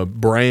the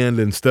brand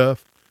and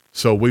stuff.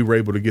 So we were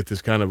able to get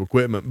this kind of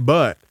equipment.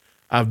 But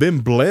I've been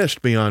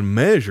blessed beyond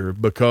measure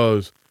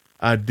because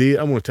I'm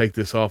going to take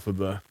this off of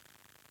the,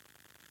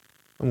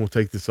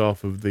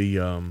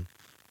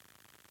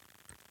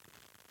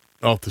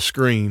 off the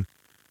screen.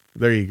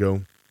 There you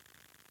go.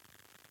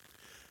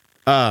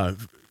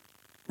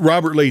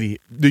 Robert Leedy,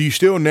 do you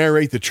still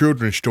narrate the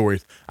children's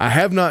stories? I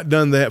have not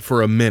done that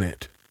for a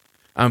minute.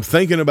 I'm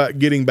thinking about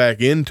getting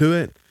back into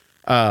it.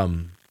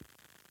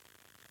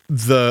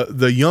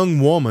 The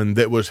young woman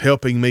that was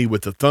helping me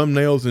with the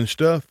thumbnails and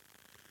stuff,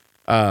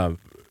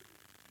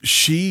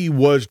 she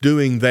was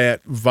doing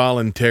that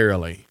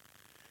voluntarily.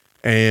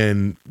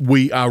 And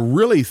I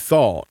really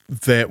thought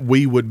that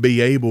we would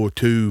be able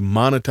to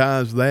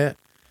monetize that,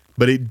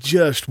 but it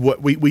just,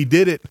 we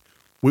did it.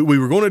 We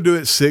were going to do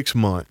it 6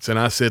 months. And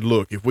I said,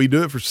 look, if we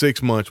do it for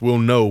 6 months, we'll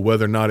know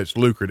whether or not it's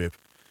lucrative.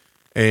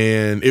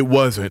 And it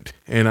wasn't.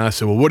 And I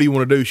said, well, what do you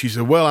want to do? She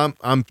said, well,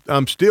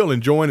 I'm still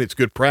enjoying it. It's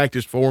good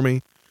practice for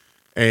me.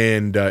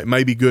 And it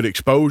may be good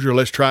exposure.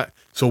 Let's try.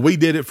 So we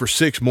did it for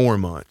 6 more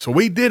months. So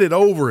we did it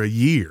over a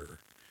year.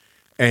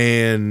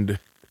 And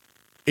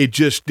it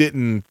just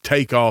didn't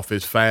take off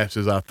as fast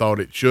as I thought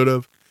it should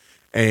have.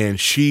 And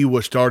she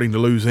was starting to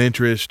lose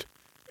interest,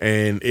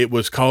 and it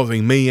was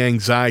causing me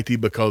anxiety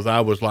because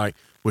I was like,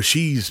 well,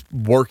 she's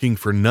working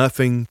for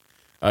nothing.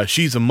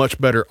 She's a much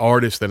better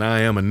artist than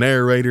I am a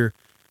narrator.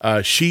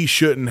 She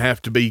shouldn't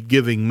have to be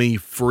giving me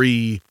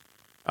free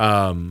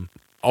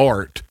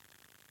art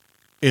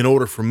in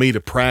order for me to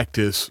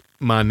practice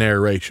my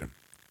narration.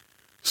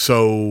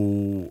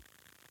 So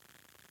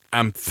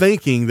I'm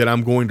thinking that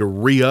I'm going to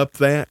re-up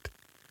that.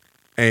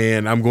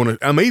 And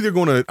I'm either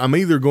going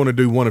to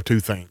do one of two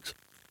things.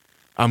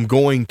 I'm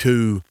going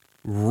to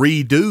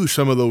redo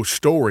some of those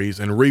stories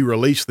and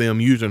re-release them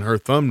using her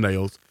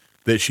thumbnails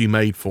that she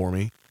made for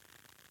me,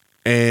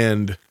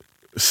 and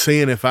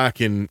seeing if I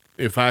can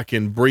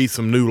breathe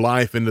some new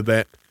life into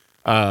that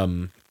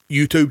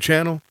YouTube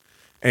channel.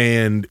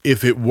 And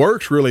if it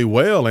works really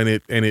well and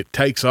it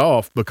takes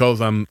off,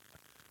 because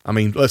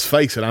let's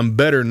face it, I'm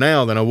better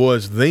now than I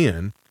was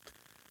then.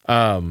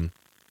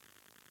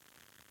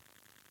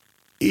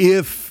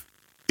 If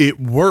it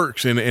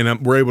works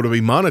and we're able to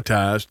be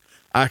monetized,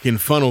 I can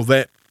funnel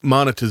that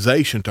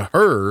monetization to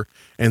her,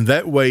 and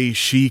that way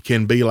she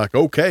can be like,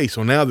 okay,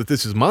 so now that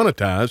this is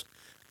monetized,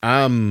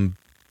 I'm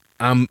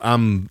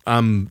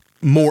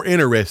more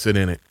interested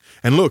in it.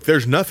 And look,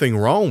 there's nothing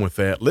wrong with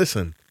that.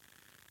 Listen,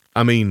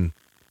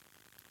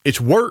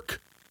 it's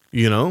work,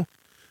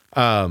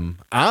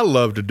 I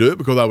love to do it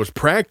because I was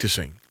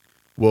practicing.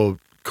 Well,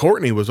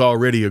 Courtney was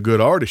already a good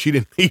artist. She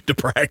didn't need to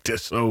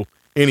practice. So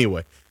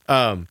anyway,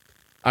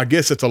 I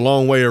guess it's a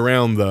long way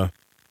around the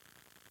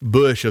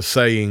bush of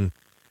saying,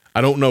 I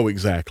don't know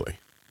exactly.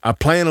 I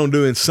plan on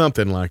doing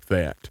something like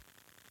that.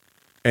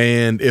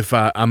 And if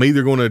I'm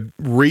either going to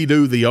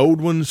redo the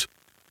old ones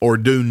or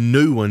do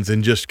new ones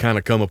and just kind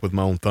of come up with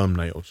my own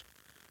thumbnails.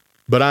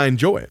 But I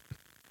enjoy it.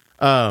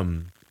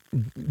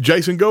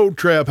 Jason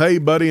Goldtrap, hey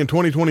buddy, in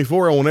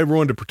 2024, I want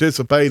everyone to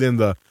participate in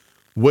the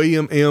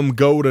William M.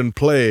 Golden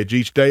Pledge.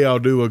 Each day I'll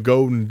do a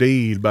golden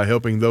deed by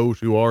helping those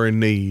who are in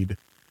need.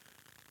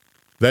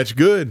 That's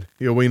good.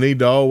 We need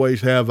to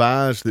always have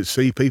eyes that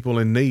see people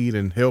in need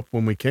and help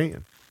when we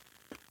can.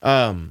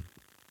 But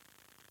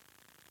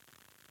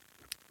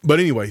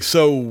anyway,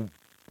 so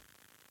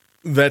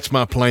that's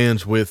my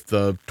plans with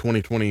the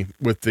 2020,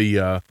 with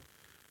the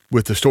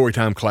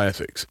Storytime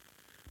Classics.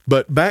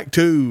 But back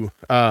to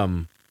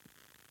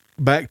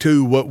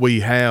what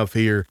we have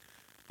here.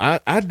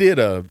 I did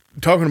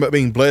talking about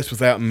being blessed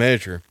without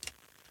measure.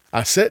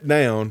 I sat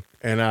down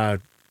and I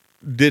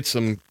did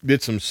some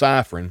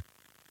ciphering.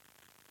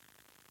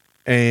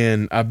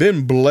 And I've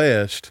been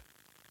blessed.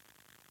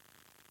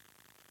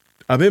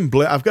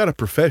 I've got a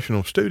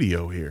professional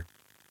studio here.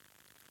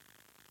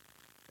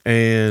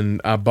 And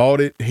I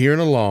bought it here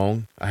and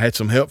along. I had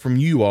some help from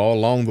you all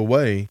along the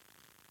way.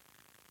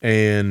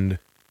 And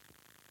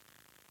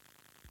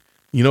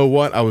you know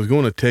what? I was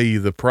going to tell you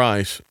the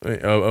price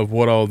of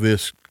what all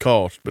this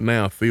costs, but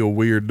now I feel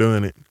weird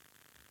doing it.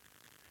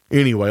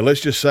 Anyway,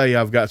 let's just say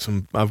I've got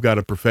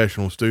a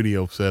professional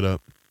studio set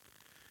up.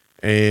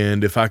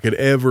 And if I could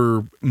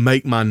ever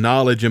make my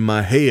knowledge in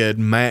my head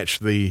match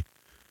the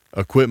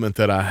equipment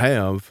that I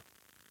have,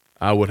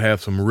 I would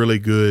have some really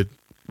good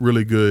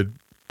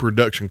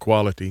production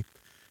quality.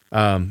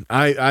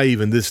 I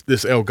even, this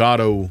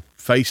Elgato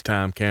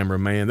FaceTime camera,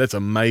 man, that's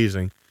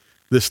amazing.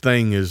 This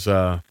thing is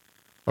around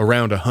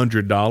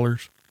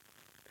 $100,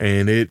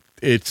 and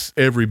it's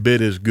every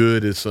bit as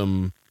good as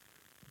some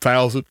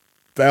 $1,000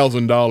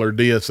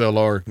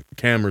 DSLR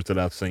cameras that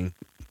I've seen.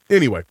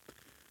 Anyway,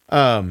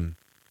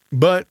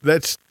 but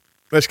that's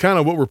kind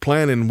of what we're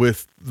planning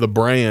with the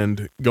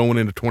brand going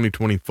into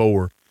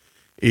 2024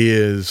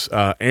 is,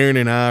 Aaron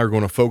and I are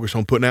going to focus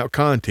on putting out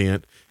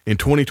content. In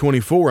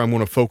 2024, I'm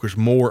going to focus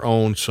more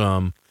on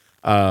some,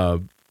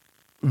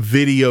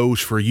 videos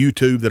for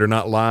YouTube that are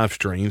not live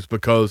streams,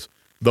 because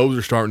those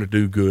are starting to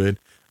do good.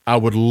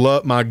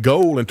 My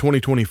goal in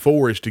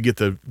 2024 is to get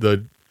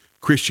the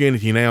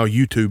Christianity Now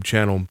YouTube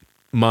channel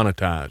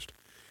monetized.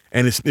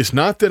 And it's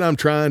not that I'm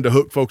trying to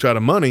hook folks out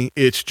of money.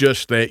 It's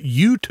just that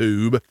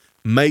YouTube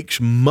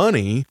makes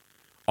money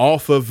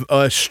off of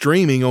us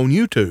streaming on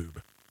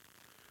YouTube.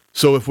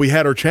 So if we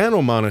had our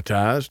channel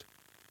monetized,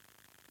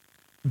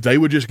 they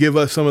would just give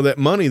us some of that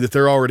money that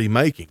they're already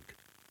making.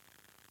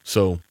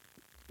 So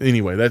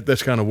anyway,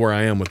 that's kind of where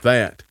I am with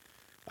that.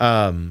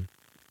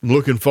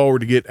 Looking forward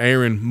to get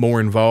Aaron more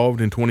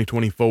involved in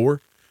 2024.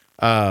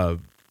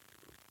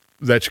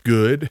 That's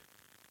good.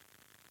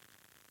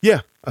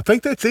 Yeah, I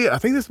think that's it. I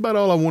think that's about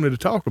all I wanted to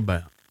talk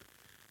about.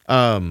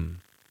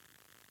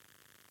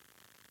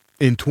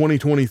 In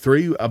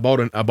 2023, I bought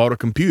a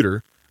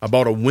computer. I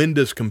bought a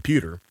Windows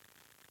computer.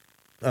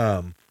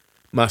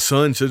 My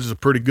son says it's a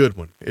pretty good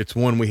one. It's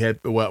one we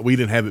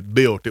didn't have it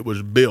built. It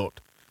was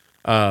built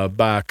by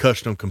a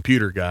custom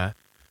computer guy.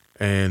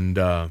 And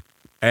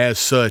as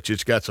such,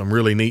 it's got some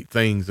really neat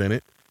things in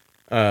it.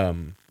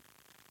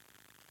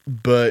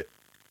 But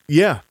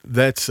yeah,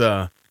 that's,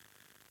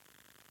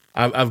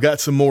 I've got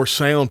some more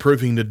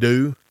soundproofing to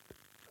do.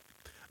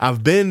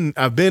 I've been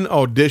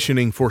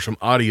auditioning for some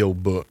audio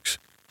books,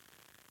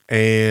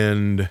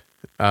 and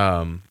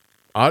I mean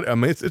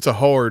it's a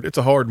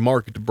hard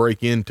market to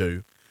break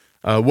into.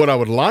 What I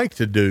would like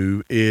to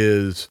do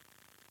is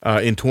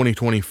in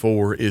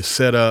 2024 is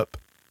set up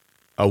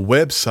a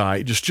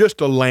website, just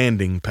a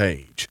landing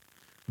page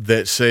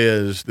that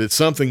says that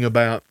something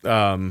about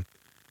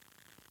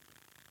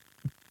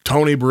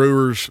Tony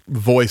Brewer's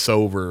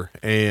voiceover,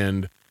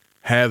 and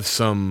have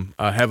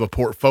a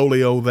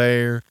portfolio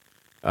there,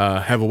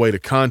 have a way to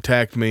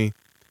contact me,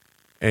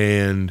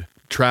 and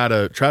try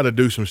to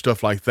do some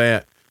stuff like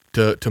that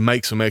to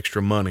make some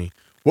extra money.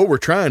 What we're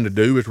trying to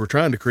do is we're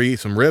trying to create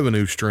some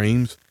revenue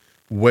streams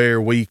where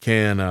we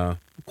can,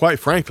 quite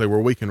frankly, where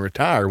we can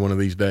retire one of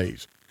these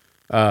days.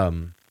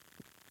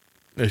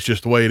 It's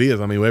just the way it is.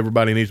 I mean,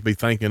 everybody needs to be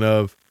thinking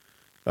of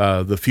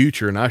the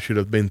future, and I should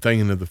have been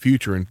thinking of the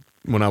future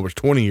when I was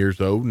 20 years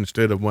old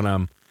instead of when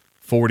I'm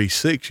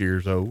 46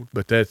 years old,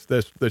 but that's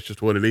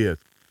just what it is.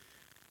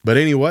 But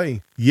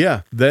anyway,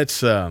 yeah, that's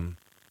the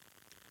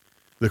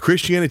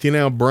Christianity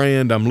Now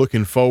brand. I'm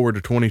looking forward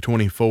to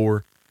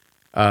 2024.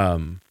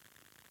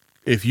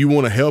 If you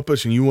want to help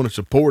us and you want to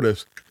support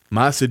us,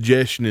 my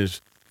suggestion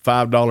is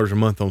 $5 a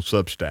month on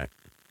Substack.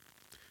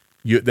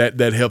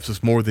 That helps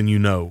us more than you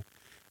know.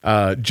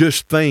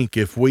 Just think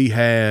if we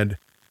had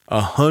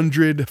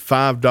 100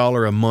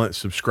 $5 a month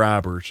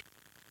subscribers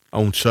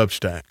on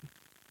Substack.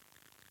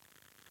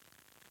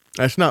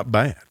 That's not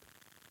bad.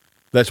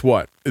 That's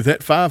what? Is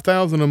that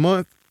 $5,000 a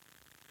month?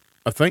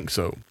 I think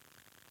so.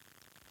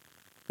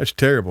 That's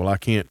terrible. I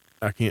can't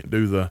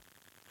do the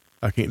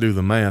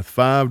math.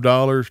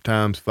 $5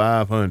 times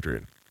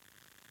 500.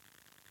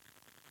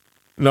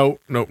 No.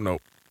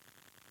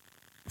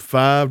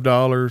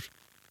 $5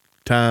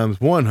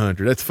 times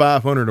 100. That's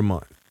 500 a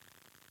month.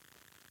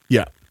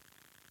 Yeah.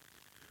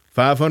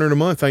 500 a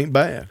month ain't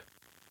bad.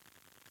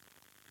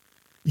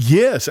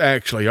 Yes,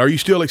 actually. Are you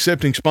still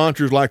accepting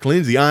sponsors like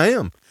Lindsay? I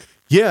am.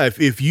 Yeah,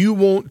 if you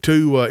want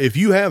to, if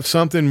you have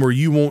something where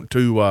you want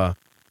to,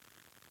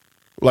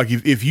 like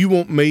if you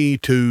want me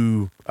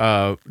to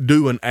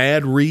do an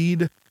ad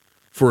read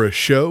for a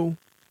show,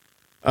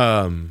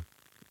 yeah,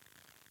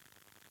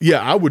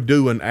 I would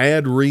do an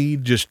ad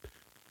read. Just,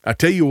 I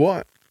tell you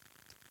what,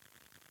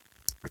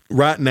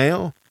 right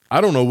now, I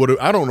don't know what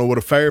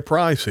a fair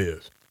price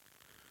is.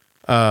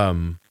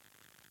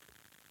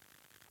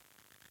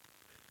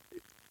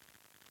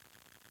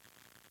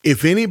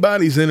 If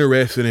anybody's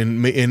interested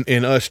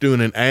in us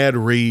doing an ad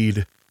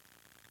read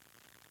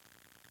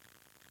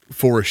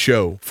for a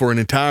show for an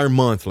entire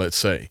month, let's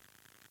say,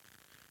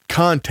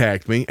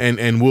 contact me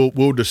and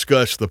we'll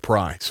discuss the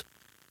price,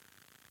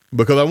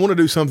 because I want to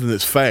do something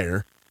that's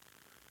fair,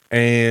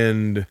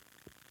 and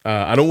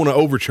I don't want to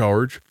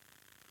overcharge,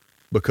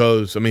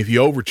 because I mean, if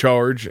you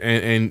overcharge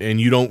and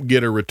you don't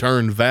get a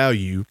return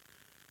value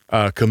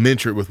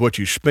commensurate with what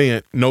you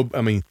spent,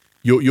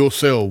 you'll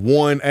sell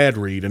one ad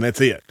read and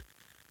that's it.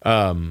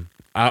 I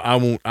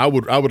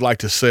would like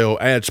to sell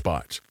ad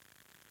spots,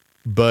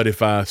 but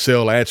if I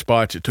sell ad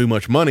spots at too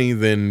much money,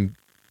 then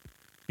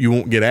you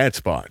won't get ad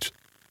spots.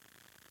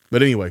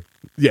 But anyway,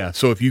 yeah.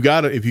 So if you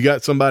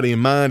got somebody in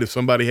mind, if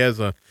somebody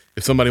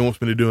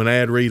wants me to do an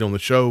ad read on the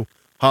show,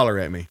 holler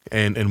at me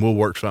and we'll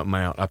work something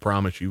out. I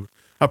promise you.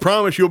 I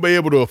promise you'll be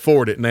able to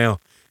afford it. Now,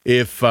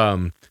 if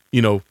 5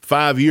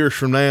 years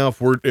from now,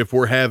 if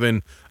we're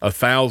having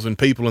 1,000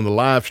 people in the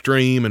live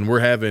stream and we're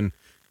having,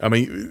 I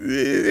mean,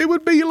 it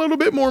would be a little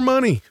bit more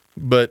money,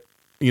 but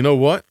you know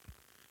what?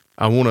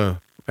 I want to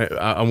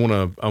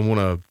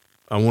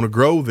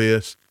grow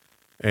this,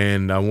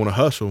 and I want to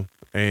hustle.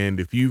 And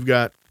if you've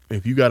got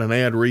an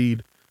ad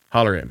read,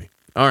 holler at me.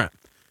 All right.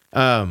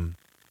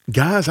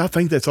 Guys, I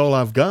think that's all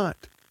I've got.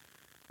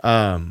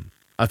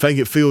 I think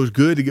it feels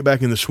good to get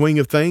back in the swing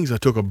of things. I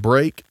took a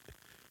break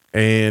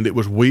and it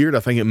was weird. I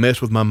think it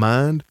messed with my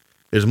mind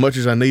as much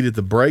as I needed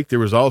the break. There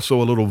was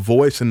also a little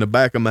voice in the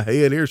back of my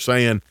head here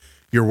saying,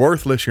 "You're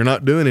worthless. You're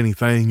not doing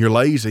anything. You're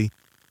lazy."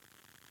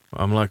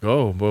 I'm like,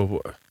 oh, well,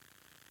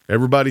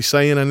 Everybody's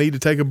saying I need to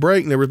take a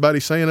break, and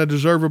everybody's saying I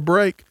deserve a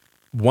break.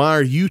 Why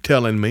are you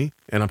telling me,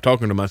 and I'm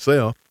talking to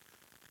myself,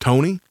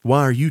 Tony,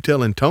 why are you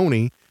telling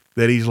Tony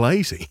that he's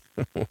lazy?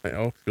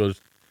 Well,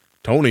 because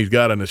Tony's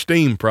got an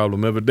esteem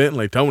problem.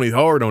 Evidently, Tony's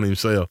hard on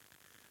himself.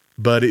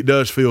 But it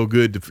does feel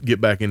good to get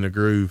back in the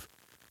groove.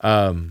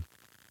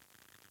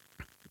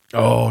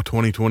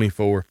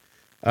 2024.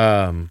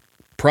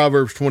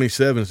 Proverbs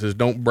 27 says,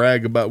 don't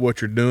brag about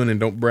what you're doing and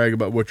don't brag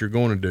about what you're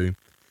going to do.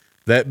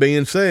 That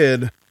being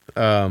said,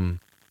 I've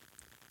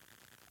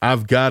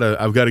got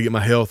to get my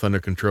health under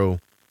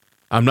control.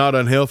 I'm not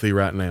unhealthy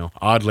right now,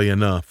 oddly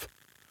enough.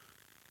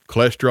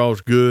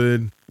 Cholesterol's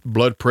good.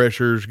 Blood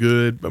pressure's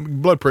good. I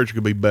mean, blood pressure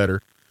could be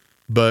better,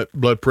 but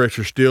blood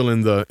pressure's still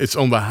it's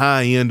on the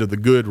high end of the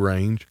good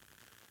range.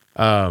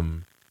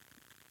 But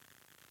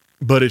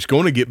it's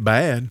going to get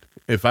bad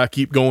if I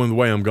keep going the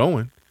way I'm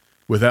going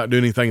without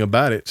doing anything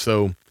about it.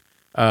 So,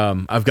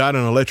 I've got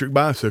an electric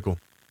bicycle,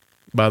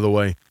 by the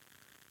way,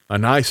 a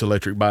nice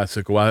electric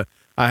bicycle.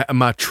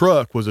 My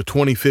truck was a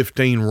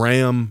 2015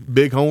 Ram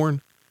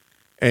Bighorn,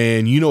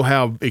 and you know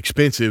how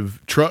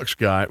expensive trucks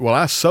got. Well,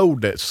 I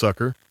sold that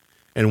sucker,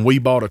 and we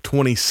bought a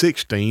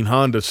 2016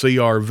 Honda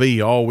CR-V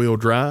all-wheel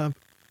drive,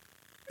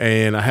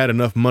 and I had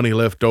enough money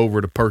left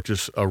over to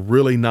purchase a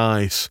really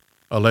nice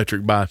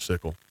electric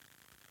bicycle.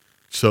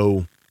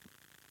 So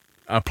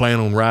I plan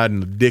on riding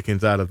the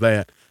dickens out of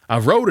that.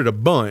 I've rode it a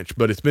bunch,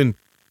 but it's been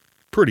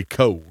pretty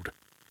cold.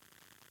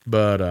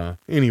 But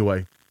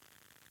anyway,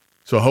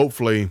 so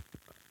hopefully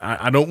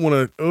I don't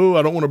want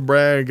to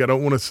brag. I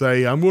don't want to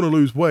say I'm going to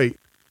lose weight.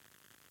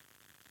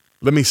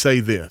 Let me say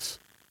this.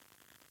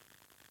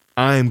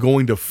 I am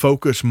going to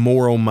focus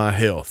more on my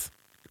health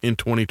in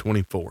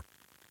 2024.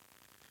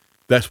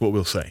 That's what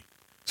we'll say.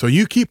 So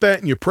you keep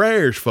that in your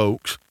prayers,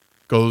 folks,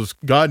 because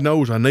God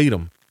knows I need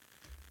them.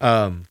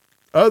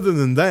 Other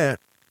than that,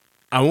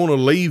 I want to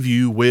leave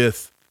you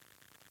with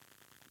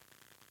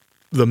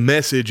the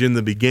message in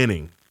the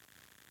beginning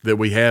that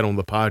we had on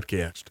the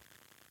podcast.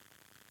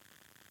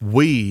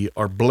 We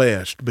are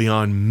blessed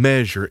beyond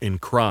measure in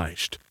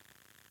Christ,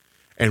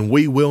 and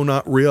we will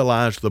not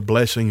realize the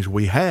blessings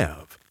we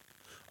have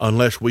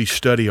unless we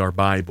study our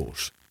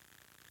Bibles.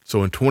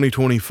 So in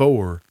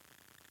 2024,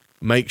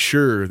 make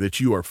sure that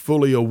you are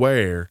fully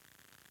aware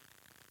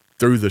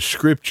through the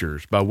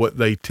scriptures by what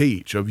they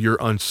teach of your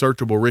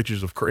unsearchable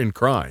riches in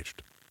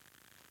Christ.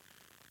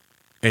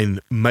 And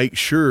make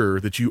sure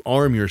that you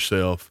arm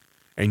yourself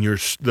and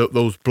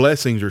those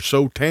blessings are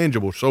so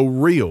tangible, so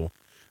real,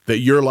 that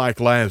you're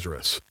like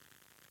Lazarus.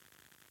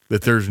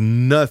 That there's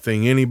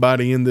nothing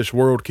anybody in this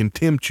world can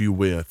tempt you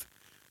with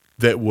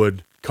that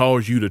would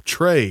cause you to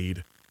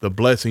trade the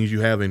blessings you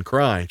have in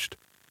Christ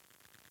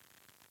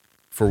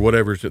for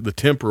whatever's the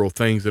temporal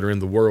things that are in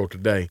the world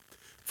today.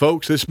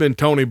 Folks, this has been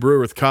Tony Brewer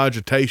with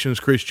Cogitations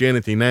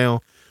Christianity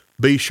Now.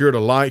 Be sure to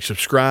like,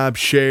 subscribe,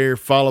 share,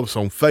 follow us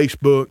on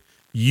Facebook,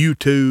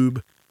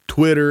 YouTube,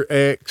 Twitter,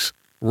 X,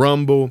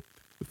 Rumble,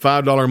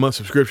 $5 a month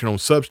subscription on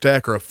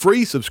Substack or a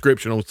free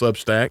subscription on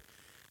Substack.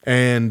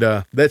 And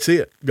that's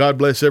it. God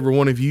bless every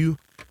one of you.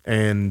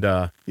 And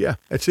yeah,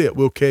 that's it.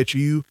 We'll catch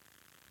you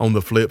on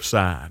the flip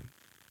side.